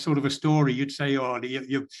a sort of a story, you'd say, oh,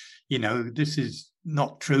 this is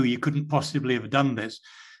not true. You couldn't possibly have done this.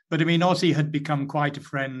 But I mean, Ossie had become quite a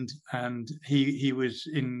friend, and he was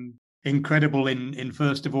incredible in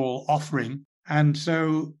first of all offering. And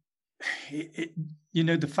so,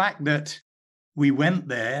 the fact that we went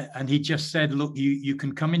there and he just said, look, you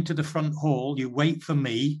can come into the front hall, you wait for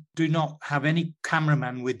me, do not have any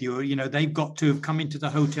cameraman with you. They've got to have come into the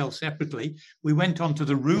hotel separately. We went onto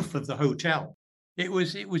the roof of the hotel. It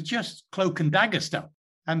was just cloak and dagger stuff.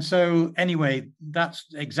 And so, anyway, that's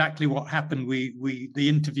exactly what happened. The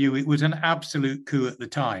interview, it was an absolute coup at the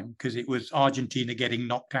time because it was Argentina getting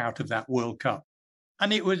knocked out of that World Cup.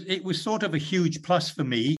 And it was sort of a huge plus for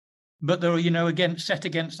me. But there, again, set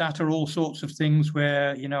against that are all sorts of things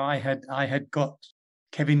where, I had got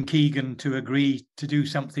Kevin Keegan to agree to do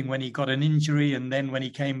something when he got an injury. And then when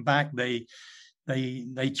he came back, they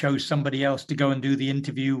chose somebody else to go and do the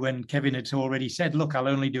interview when Kevin had already said, look, I'll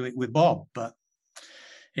only do it with Bob. But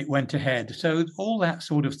it went ahead. So all that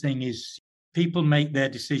sort of thing is people make their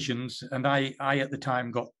decisions. And I at the time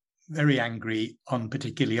got very angry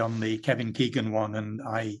particularly on the Kevin Keegan one. And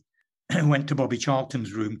I went to Bobby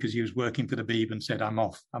Charlton's room because he was working for the Beeb and said, I'm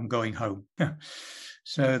off, I'm going home.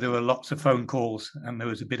 So there were lots of phone calls and there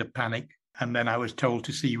was a bit of panic. And then I was told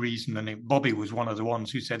to see reason. And Bobby was one of the ones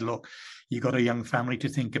who said, look, you got a young family to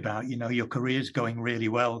think about. Your career's going really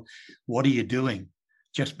well. What are you doing?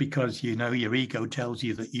 Just because, your ego tells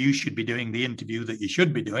you that you should be doing the interview that you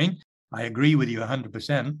should be doing. I agree with you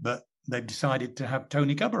 100%, but they've decided to have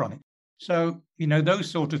Tony Cubber on it. So,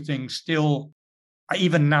 those sort of things still,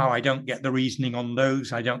 even now, I don't get the reasoning on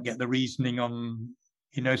those. I don't get the reasoning on,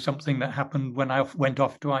 something that happened when I went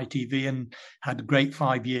off to ITV and had a great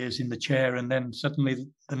 5 years in the chair. And then suddenly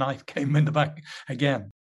the knife came in the back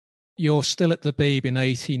again. You're still at the Beeb in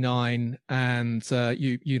 '89, and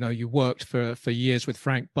you worked for years with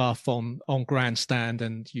Frank Buff on Grandstand,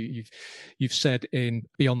 and you've said in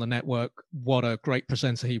Beyond the Network what a great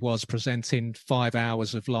presenter he was, presenting 5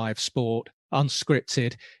 hours of live sport,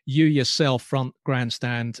 unscripted. You yourself front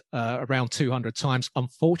Grandstand around 200 times.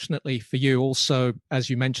 Unfortunately for you, also, as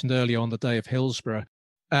you mentioned earlier on the day of Hillsborough,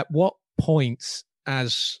 at what point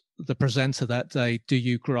as the presenter that day do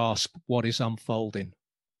you grasp what is unfolding?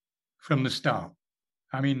 From the start.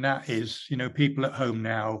 I mean, that is, people at home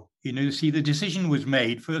now, see the decision was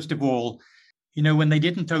made, first of all, when they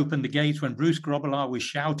didn't open the gates, when Bruce Grobbelaar was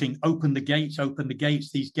shouting, open the gates,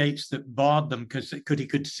 these gates that barred them because he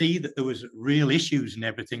could see that there was real issues and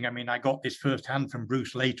everything. I mean, I got this firsthand from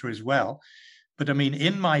Bruce later as well. But I mean,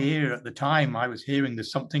 in my ear at the time, I was hearing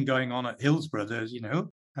there's something going on at Hillsborough,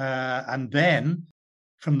 and then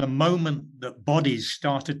from the moment that bodies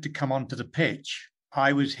started to come onto the pitch,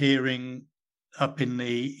 I was hearing up in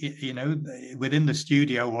the, within the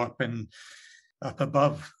studio up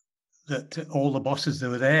above, that all the bosses that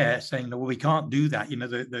were there saying, well, we can't do that.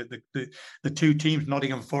 The two teams,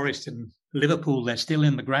 Nottingham Forest and Liverpool, they're still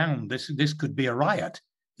in the ground. This could be a riot.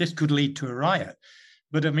 This could lead to a riot.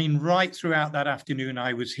 But I mean, right throughout that afternoon,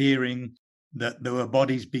 I was hearing that there were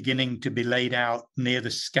bodies beginning to be laid out near the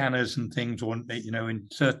scanners and things, or, in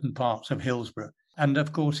certain parts of Hillsborough. And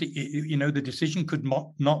of course, the decision could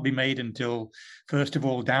not be made until, first of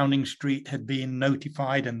all, Downing Street had been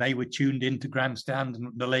notified and they were tuned into Grandstand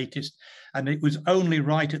and the latest. And it was only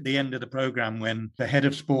right at the end of the programme when the head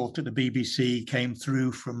of sport at the BBC came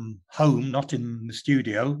through from home, not in the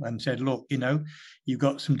studio, and said, look, you've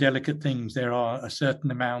got some delicate things. There are a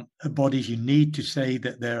certain amount of bodies you need to say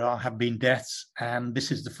that have been deaths. And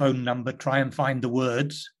this is the phone number. Try and find the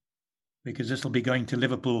words, because this will be going to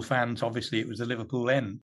Liverpool fans. Obviously, it was the Liverpool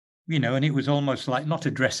end, and it was almost like not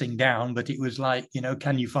a dressing down, but it was like,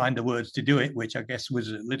 can you find the words to do it? Which I guess was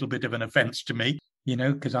a little bit of an offense to me,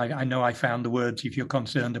 because I know I found the words. If you're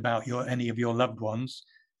concerned about any of your loved ones,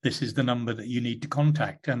 this is the number that you need to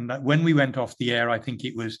contact. And when we went off the air, I think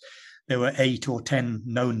there were 8 or 10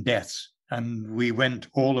 known deaths. And we went,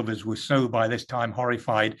 all of us were so by this time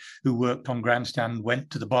horrified, who worked on Grandstand,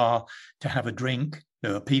 went to the bar to have a drink.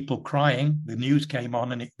 There were people crying. The news came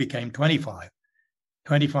on and it became 25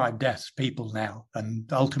 deaths, people now.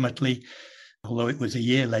 And ultimately, although it was a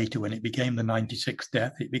year later when it became the 96th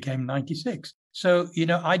death, it became 96. So,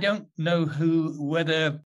 I don't know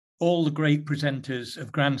whether all the great presenters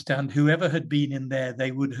of Grandstand, whoever had been in there,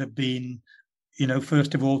 they would have been,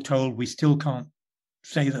 first of all told, we still can't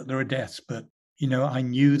say that there are deaths, but I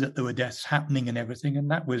knew that there were deaths happening and everything, and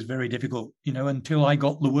that was very difficult, until I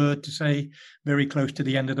got the word to say very close to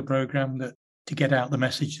the end of the programme that to get out the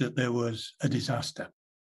message that there was a disaster.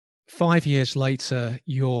 5 years later,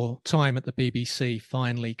 your time at the BBC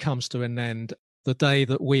finally comes to an end. The day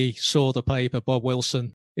that we saw the paper, Bob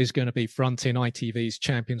Wilson is going to be fronting ITV's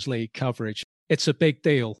Champions League coverage. It's a big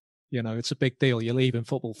deal. It's a big deal. You're leaving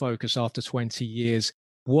Football Focus after 20 years.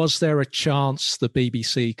 Was there a chance the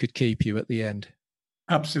BBC could keep you at the end?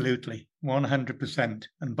 Absolutely, 100%.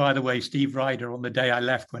 And by the way, Steve Ryder, on the day I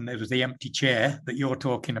left, when there was the empty chair that you're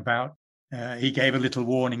talking about, he gave a little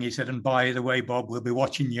warning. He said, and by the way, Bob, we'll be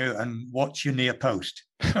watching you and watch your near post.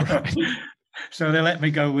 So they let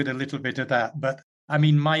me go with a little bit of that. But I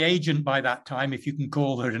mean, my agent by that time, if you can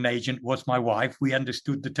call her an agent, was my wife. We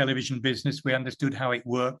understood the television business. We understood how it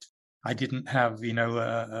worked. I didn't have,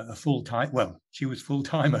 a full-time, well, she was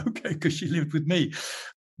full-time, okay, because she lived with me.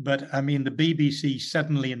 But I mean, the BBC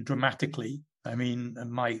suddenly and dramatically, I mean,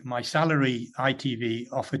 my salary, ITV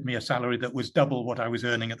offered me a salary that was double what I was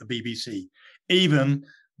earning at the BBC, even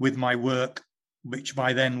with my work, which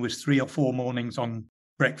by then was 3 or 4 mornings on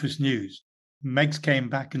Breakfast News. Megs came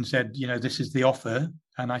back and said, this is the offer.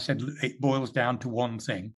 And I said, it boils down to one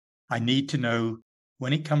thing. I need to know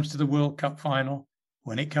when it comes to the World Cup final,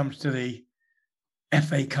 when it comes to the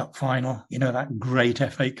FA Cup final, that great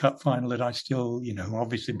FA Cup final that I still,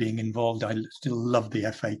 obviously being involved, I still love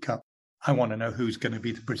the FA Cup. I want to know who's going to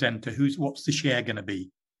be the presenter, what's the share going to be?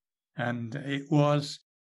 And it was,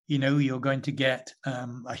 you're going to get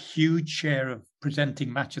a huge share of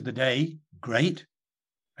presenting Match of the Day. Great.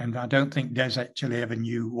 And I don't think Des actually ever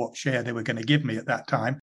knew what share they were going to give me at that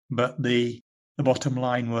time. But the bottom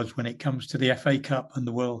line was, when it comes to the FA Cup and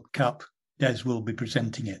the World Cup, Des will be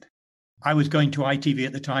presenting it. I was going to ITV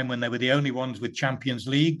at the time when they were the only ones with Champions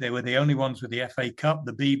League. They were the only ones with the FA Cup.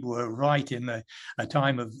 The Beeb were right in a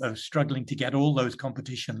time of struggling to get all those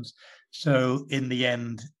competitions. So in the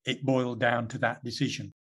end, it boiled down to that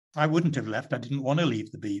decision. I wouldn't have left. I didn't want to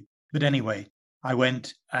leave the Beeb. But anyway, I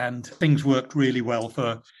went, and things worked really well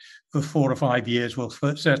for 4 or 5 years. Well,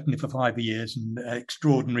 certainly for 5 years, and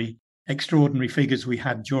extraordinary figures we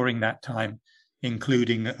had during that time,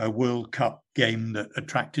 including a World Cup game that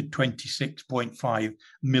attracted 26.5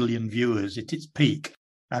 million viewers at its peak.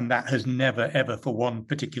 And that has never, ever, for one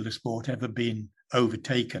particular sport, ever been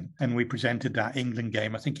overtaken. And we presented that England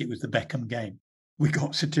game. I think it was the Beckham game. We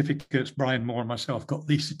got certificates. Brian Moore and myself got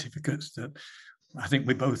these certificates that I think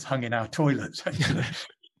we both hung in our toilets, actually,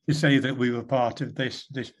 to say that we were part of this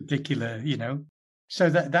particular, So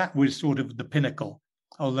that was sort of the pinnacle.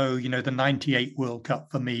 Although, the 98 World Cup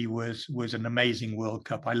for me was an amazing World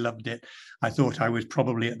Cup. I loved it. I thought I was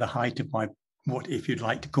probably at the height of my, what, if you'd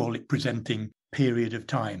like to call it, presenting period of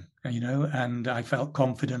time, and I felt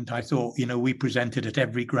confident. I thought, we presented at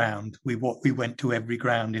every ground. We went to every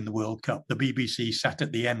ground in the World Cup. The BBC sat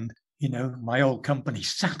at the end, my old company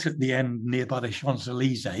sat at the end nearby the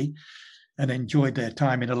Champs-Elysees and enjoyed their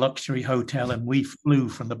time in a luxury hotel. And we flew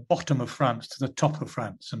from the bottom of France to the top of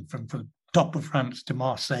France, and from top of France to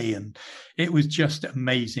Marseille, and it was just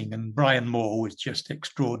amazing. And Brian Moore was just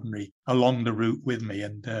extraordinary along the route with me,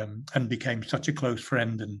 and became such a close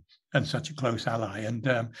friend and such a close ally.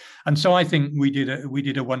 And so I think we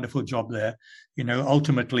did a wonderful job there.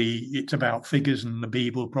 Ultimately, it's about figures, and the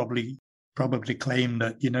Beeb will probably probably claim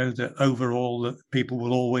that, that overall that people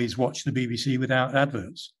will always watch the BBC without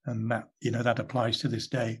adverts. And that, that applies to this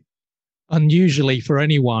day. Unusually for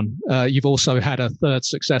anyone, you've also had a third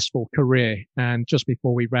successful career. And just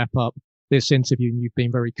before we wrap up this interview, you've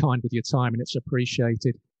been very kind with your time and it's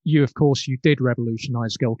appreciated. You, of course, you did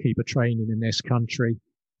revolutionise goalkeeper training in this country.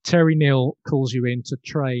 Terry Neill calls you in to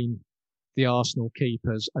train the Arsenal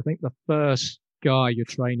keepers. I think the first guy you're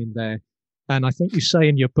training there, and I think you say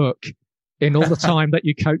in your book, in all the time that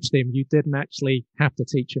you coached him, you didn't actually have to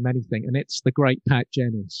teach him anything, and it's the great Pat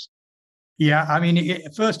Jennings. Yeah, I mean,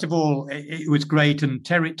 first of all, it was great. And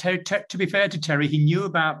Terry, to be fair to Terry, he knew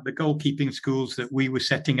about the goalkeeping schools that we were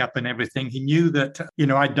setting up and everything. He knew that,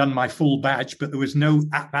 I'd done my full badge, but there was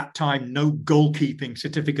at that time, no goalkeeping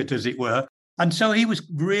certificate, as it were. And so he was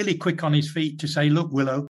really quick on his feet to say, look,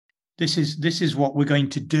 Willow, this is what we're going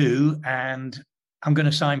to do. And I'm going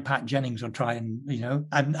to sign Pat Jennings or try and,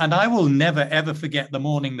 and I will never, ever forget the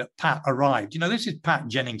morning that Pat arrived. This is Pat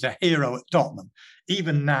Jennings, a hero at Tottenham.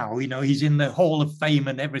 Even now, he's in the Hall of Fame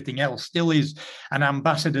and everything else, still is an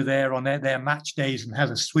ambassador there on their match days and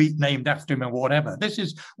has a suite named after him or whatever. This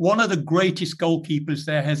is one of the greatest goalkeepers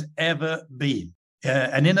there has ever been.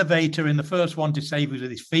 An innovator, in the first one to save with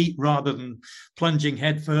his feet rather than plunging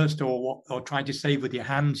headfirst or trying to save with your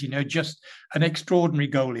hands, just an extraordinary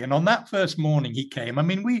goalie. And on that first morning he came, I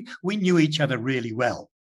mean, we knew each other really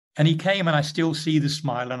well. And he came and I still see the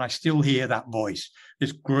smile and I still hear that voice,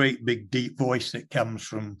 this great big deep voice that comes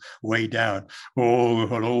from way down. Oh,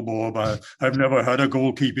 hello, Bob. I've never had a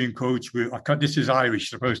goalkeeping coach. This is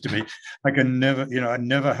Irish supposed to be. I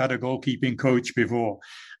never had a goalkeeping coach before.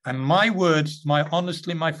 And my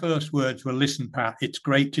first words were, listen, Pat, it's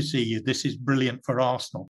great to see you. This is brilliant for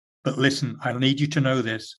Arsenal. But listen, I need you to know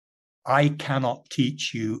this. I cannot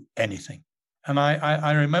teach you anything. And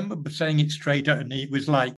I remember saying it straight out, and it was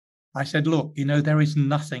like, I said, look, there is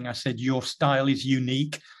nothing. I said, your style is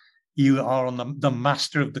unique. You are on the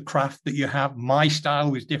master of the craft that you have. My style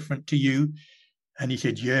was different to you. And he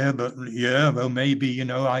said, well, maybe,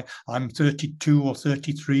 I'm 32 or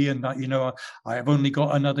 33 and that, I have only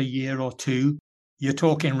got another year or two. You're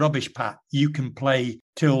talking rubbish, Pat. You can play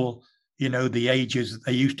till, the ages that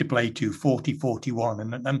they used to play to, 40,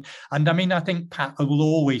 41. And I mean, I think Pat will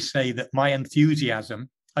always say that my enthusiasm,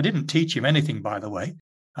 I didn't teach him anything, by the way.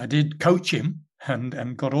 I did coach him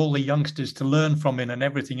and got all the youngsters to learn from him and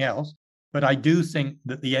everything else. But I do think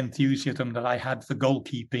that the enthusiasm that I had for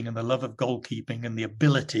goalkeeping and the love of goalkeeping and the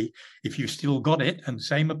ability, if you still got it, and the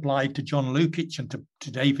same applied to John Lukic and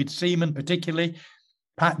to David Seaman particularly,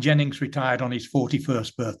 Pat Jennings retired on his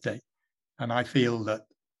 41st birthday. And I feel that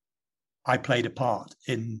I played a part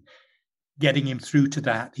in getting him through to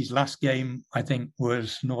that. His last game, I think,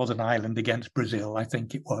 was Northern Ireland against Brazil, I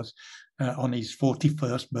think it was, on his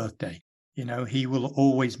 41st birthday. He will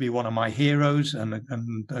always be one of my heroes and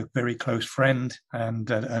a very close friend and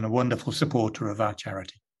a wonderful supporter of our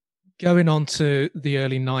charity. Going on to the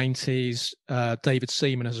early 90s, David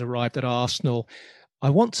Seaman has arrived at Arsenal. I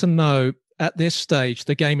want to know, at this stage,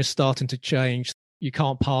 the game is starting to change. You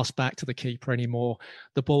can't pass back to the keeper anymore.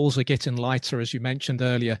 The balls are getting lighter, as you mentioned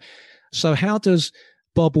earlier. So how does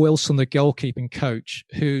Bob Wilson, the goalkeeping coach,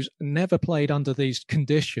 who's never played under these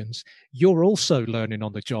conditions, you're also learning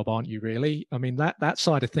on the job, aren't you, really? I mean, that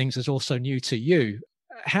side of things is also new to you.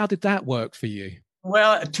 How did that work for you?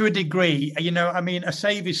 Well, to a degree, a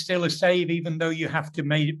save is still a save, even though you have to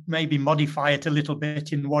maybe modify it a little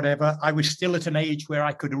bit in whatever. I was still at an age where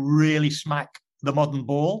I could really smack the modern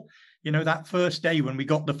ball. That first day when we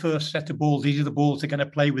got the first set of balls, these are the balls they're going to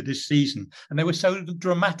play with this season. And they were so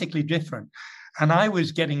dramatically different. And I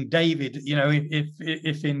was getting David,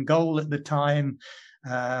 if in goal at the time,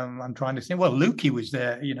 I'm trying to think, well, Lukey was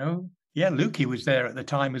there, Lukey was there at the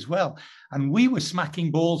time as well. And we were smacking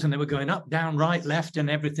balls and they were going up, down, right, left and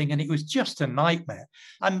everything. And it was just a nightmare.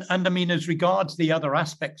 And I mean, as regards the other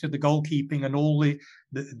aspects of the goalkeeping and all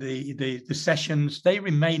the sessions, they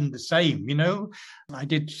remained the same, I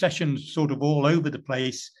did sessions sort of all over the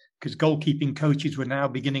place because goalkeeping coaches were now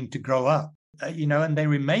beginning to grow up. And they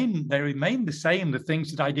remain the same. The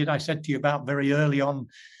things that I said to you about very early on,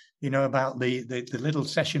 about the little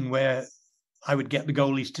session where I would get the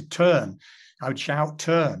goalies to turn. I would shout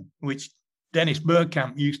turn, which Dennis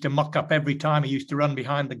Bergkamp used to muck up every time he used to run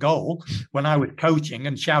behind the goal when I was coaching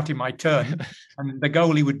and shouting my turn. And the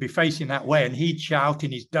goalie would be facing that way and he'd shout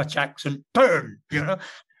in his Dutch accent, turn,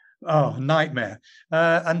 Oh, nightmare.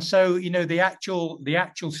 And so, the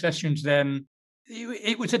actual sessions then,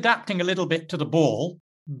 it was adapting a little bit to the ball,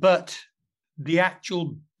 but the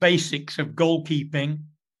actual basics of goalkeeping,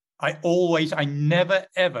 I never,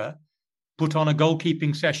 ever put on a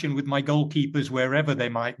goalkeeping session with my goalkeepers, wherever they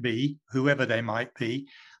might be, whoever they might be,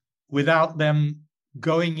 without them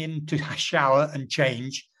going into a shower and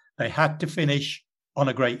change. They had to finish on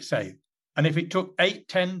a great save. And if it took 8,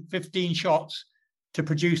 10, 15 shots to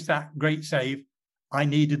produce that great save, I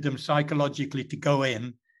needed them psychologically to go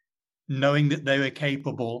in knowing that they were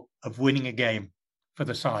capable of winning a game for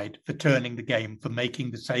the side, for turning the game, for making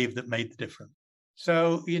the save that made the difference.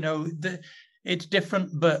 So, it's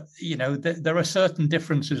different, but, there are certain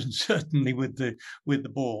differences, and certainly with the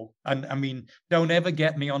ball. And I mean, don't ever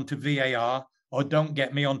get me onto VAR, or don't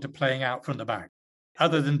get me onto playing out from the back,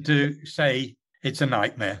 other than to say it's a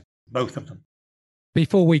nightmare, both of them.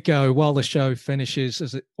 Before we go, while the show finishes,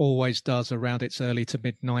 as it always does, around its early to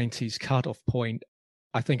mid-90s cutoff point,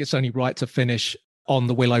 I think it's only right to finish on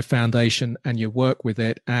the Willow Foundation and your work with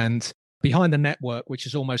it. And Behind the Network, which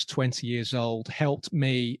is almost 20 years old, helped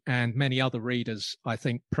me and many other readers, I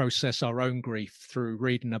think, process our own grief through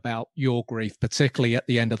reading about your grief, particularly at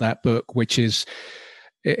the end of that book, which is,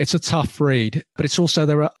 it's a tough read, but it's also,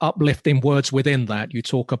 there are uplifting words within that. You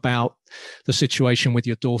talk about the situation with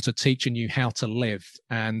your daughter teaching you how to live.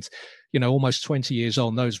 And, almost 20 years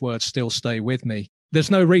on, those words still stay with me.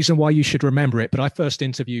 There's no reason why you should remember it, but I first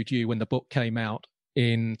interviewed you when the book came out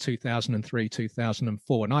in 2003,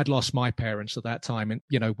 2004. And I'd lost my parents at that time, and,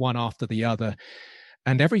 one after the other.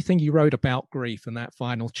 And everything you wrote about grief in that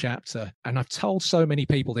final chapter, and I've told so many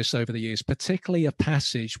people this over the years, particularly a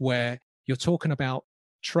passage where you're talking about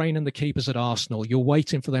training the keepers at Arsenal. You're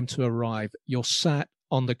waiting for them to arrive. You're sat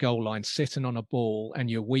on the goal line, sitting on a ball, and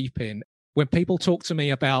you're weeping. When people talk to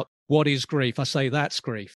me about what is grief, I say that's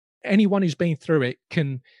grief. Anyone who's been through it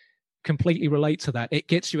can completely relate to that. It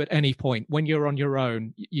gets you at any point. When you're on your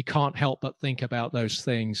own, you can't help but think about those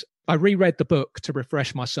things. I reread the book to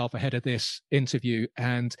refresh myself ahead of this interview,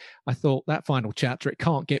 and I thought that final chapter, it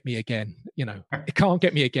can't get me again. It can't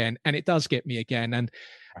get me again. And it does get me again. And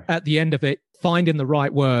at the end of it, finding the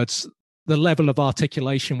right words, the level of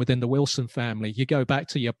articulation within the Wilson family, you go back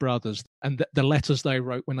to your brothers and the letters they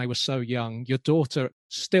wrote when they were so young. Your daughter,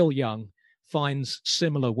 still young, finds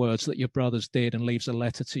similar words that your brothers did and leaves a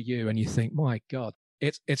letter to you. And you think, my God,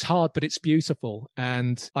 it's hard, but it's beautiful.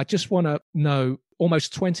 And I just want to know,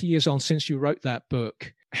 almost 20 years on since you wrote that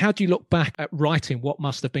book, how do you look back at writing what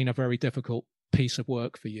must have been a very difficult piece of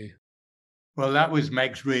work for you? Well, that was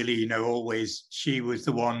Meg's really, always, she was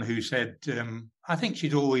the one who said, I think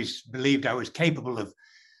she'd always believed I was capable of,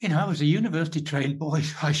 I was a university trained boy.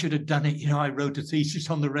 I should have done it. I wrote a thesis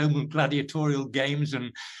on the Roman gladiatorial games,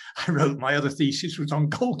 and I wrote my other thesis was on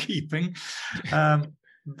goalkeeping.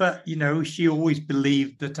 But, she always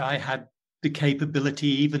believed that I had the capability.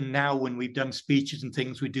 Even now, when we've done speeches and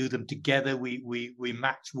things, we do them together. We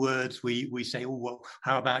match words. We say, oh, well,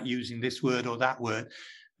 how about using this word or that word?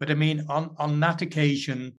 But I mean, on that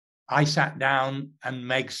occasion, I sat down and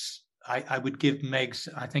Meg's, I would give Meg's,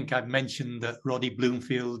 I think I've mentioned that Roddy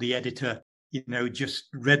Bloomfield, the editor, just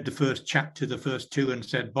read the first chapter, the first two, and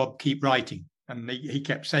said, Bob, keep writing. And he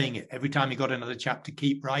kept saying it. Every time he got another chapter,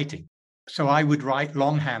 keep writing. So I would write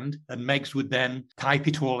longhand, and Meg's would then type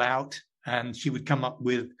it all out, and she would come up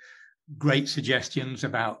with great suggestions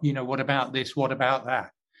about, what about this, what about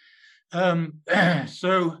that?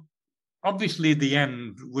 So obviously the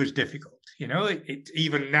end was difficult.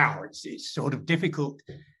 Even now it's sort of difficult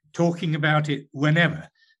talking about it whenever.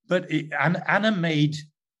 But Anna made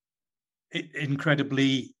it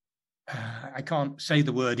incredibly, I can't say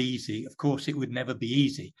the word easy. Of course, it would never be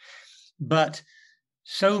easy. But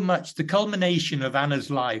so much, the culmination of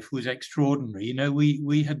Anna's life was extraordinary.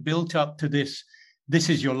 We had built up to this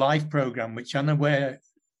Is Your Life program, which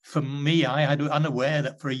for me, I had unaware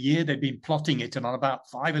that for a year they'd been plotting it, and on about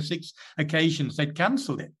 5 or 6 occasions they'd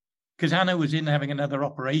cancelled it because Anna was in having another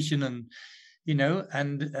operation, and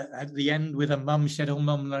at the end with her mum, she said, "Oh,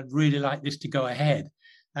 Mum, I'd really like this to go ahead,"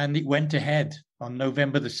 and it went ahead on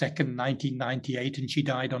November the 2nd, 1998, and she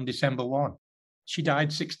died on December 1. She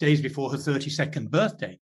died 6 days before her 32nd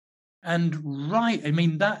birthday, and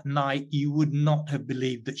that night you would not have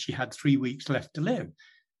believed that she had 3 weeks left to live.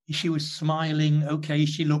 She was smiling. Okay,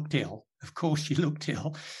 she looked ill. Of course, she looked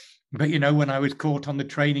ill. But, when I was caught on the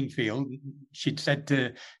training field, she'd said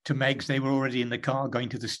to Megs, they were already in the car going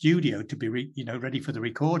to the studio to be, ready for the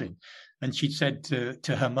recording. And she'd said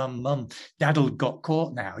to her mum, Daddle got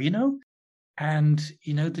caught now, And,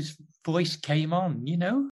 this voice came on,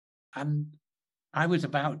 and I was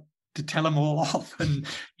about to tell them all off. And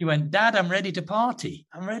he went, Dad, I'm ready to party.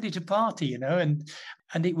 I'm ready to party,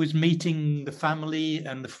 And it was meeting the family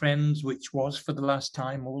and the friends, which was for the last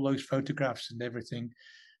time, all those photographs and everything.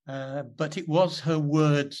 But it was her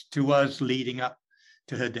words to us leading up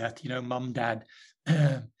to her death, Mum, Dad,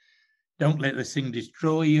 don't let this thing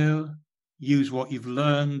destroy you. Use what you've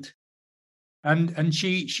learned. And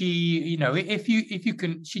she if you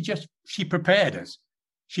can, she prepared us.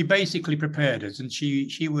 She basically prepared us, and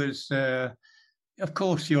she was, of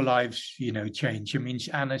course, your lives, change. I mean,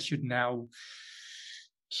 Anna should now.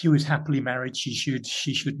 She was happily married.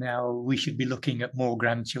 We should be looking at more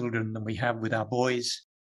grandchildren than we have with our boys,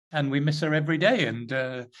 and we miss her every day.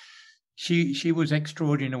 And she was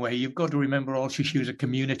extraordinary in a way. You've got to remember also she was a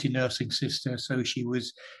community nursing sister, so she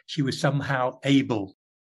was somehow able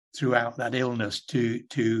throughout that illness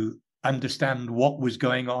to understand what was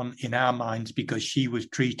going on in our minds, because she was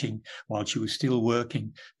treating, while she was still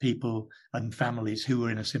working, people and families who were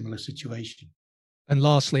in a similar situation. And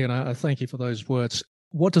lastly, and I thank you for those words,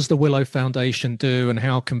 what does the Willow Foundation do, and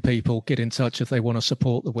how can people get in touch if they want to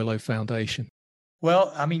support the Willow Foundation?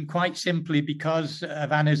 Well, I mean, quite simply, because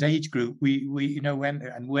of Anna's age group, we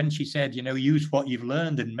when she said, use what you've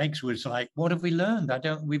learned, and Megs was like, what have we learned?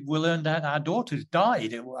 We learned that our daughters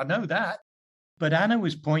died. I know that. But Anna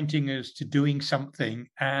was pointing us to doing something,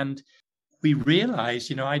 and we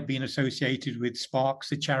realized, I'd been associated with Sparks,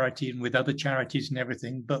 the charity, and with other charities and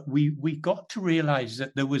everything, but we got to realize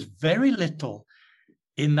that there was very little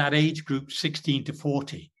in that age group, 16 to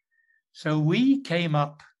 40. So we came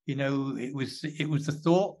up, it was the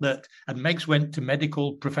thought that, and Megs went to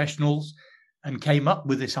medical professionals and came up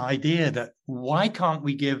with this idea that why can't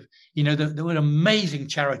we give, there were amazing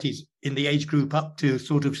charities in the age group up to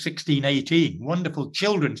sort of 16, 18, wonderful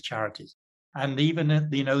children's charities. And even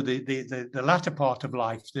at, the latter part of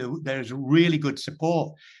life, there's really good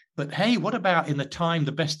support. But hey, what about in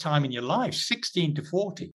the best time in your life, 16 to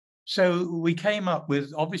 40? So we came up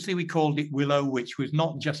with, obviously we called it Willow, which was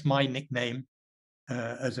not just my nickname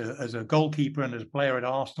as a goalkeeper and as a player at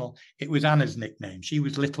Arsenal. It was Anna's nickname. She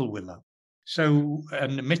was Little Willow. So,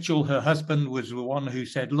 and Mitchell, her husband, was the one who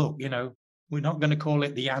said, look, we're not going to call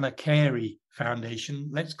it the Anna Carey Foundation.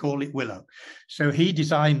 Let's call it Willow. So he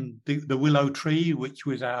designed the willow tree, which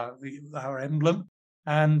was our emblem.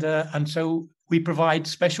 And so we provide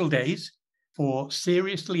special days for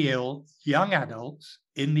seriously ill young adults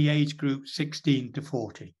in the age group 16 to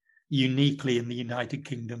 40. Uniquely in the United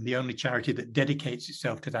Kingdom, the only charity that dedicates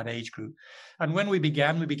itself to that age group. And when we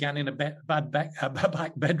began in a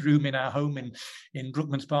back bedroom in our home in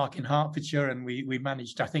Brookmans Park in Hertfordshire, and we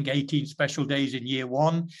managed, I think, 18 special days in year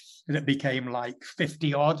one. That became like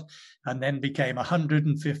 50 odd, and then became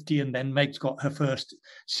 150, and then Meg's got her first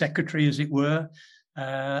secretary, as it were.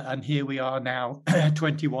 And here we are now,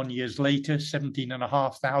 21 years later,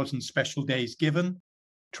 17,500 special days given,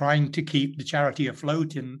 trying to keep the charity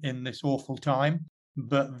afloat in this awful time,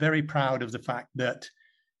 but very proud of the fact that,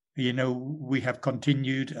 we have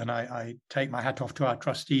continued, and I take my hat off to our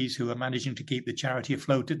trustees who are managing to keep the charity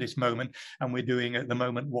afloat at this moment. And we're doing at the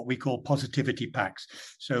moment what we call positivity packs.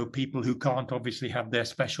 So people who can't obviously have their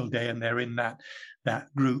special day and they're in that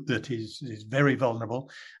group that is very vulnerable,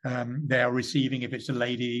 they are receiving, if it's a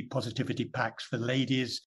lady, positivity packs for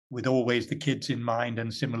ladies, with always the kids in mind,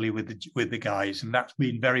 and similarly with the guys, and that's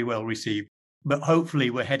been very well received. But hopefully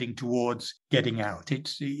we're heading towards getting out.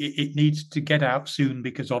 It needs to get out soon,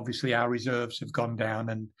 because obviously our reserves have gone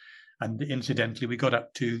down, and incidentally we got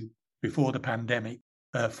up to, before the pandemic,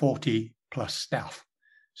 40 plus staff.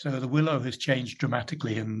 So the Willow has changed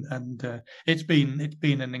dramatically, and it's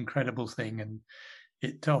been an incredible thing, and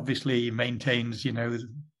it obviously maintains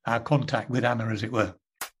our contact with Anna, as it were.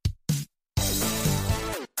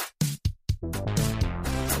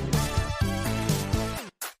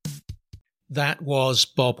 That was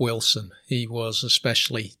Bob Wilson. He was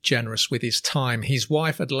especially generous with his time. His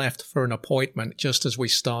wife had left for an appointment just as we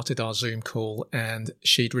started our Zoom call, and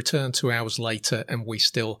she'd returned 2 hours later, and we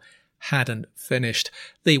still hadn't finished.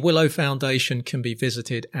 The Willow Foundation can be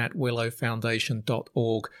visited at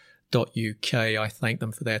willowfoundation.org.uk. I thank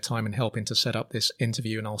them for their time in helping to set up this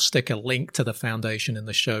interview, and I'll stick a link to the foundation in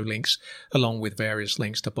the show links, along with various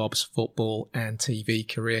links to Bob's football and TV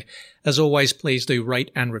career. As always, please do rate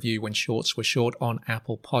and review When Shorts Were Short on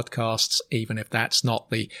Apple Podcasts, even if that's not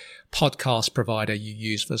the podcast provider you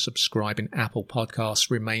use for subscribing. Apple Podcasts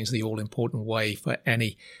remains the all-important way for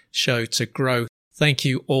any show to grow. Thank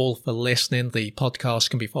you all for listening. The podcast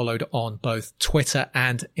can be followed on both Twitter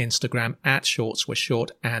and Instagram at Shorts Were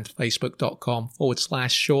Short, and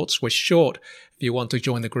facebook.com/Shorts Were Short. If you want to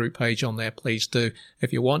join the group page on there, please do.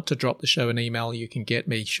 If you want to drop the show an email, you can get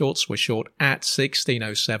me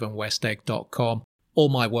shortswereshort@1607westegg.com. All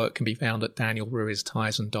my work can be found at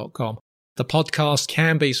danielruiztyson.com. The podcast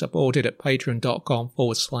can be supported at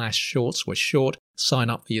patreon.com/Shorts Were Short. Sign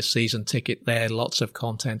up for your season ticket there. Lots of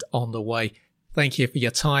content on the way. Thank you for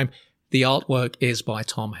your time. The artwork is by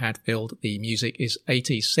Tom Hadfield. The music is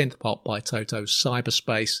 80s synth pop by Toto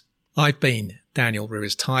Cyberspace. I've been Daniel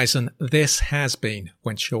Ruiz-Tyson. This has been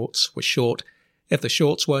When Shorts Were Short. If the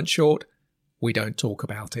shorts weren't short, we don't talk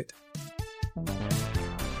about it.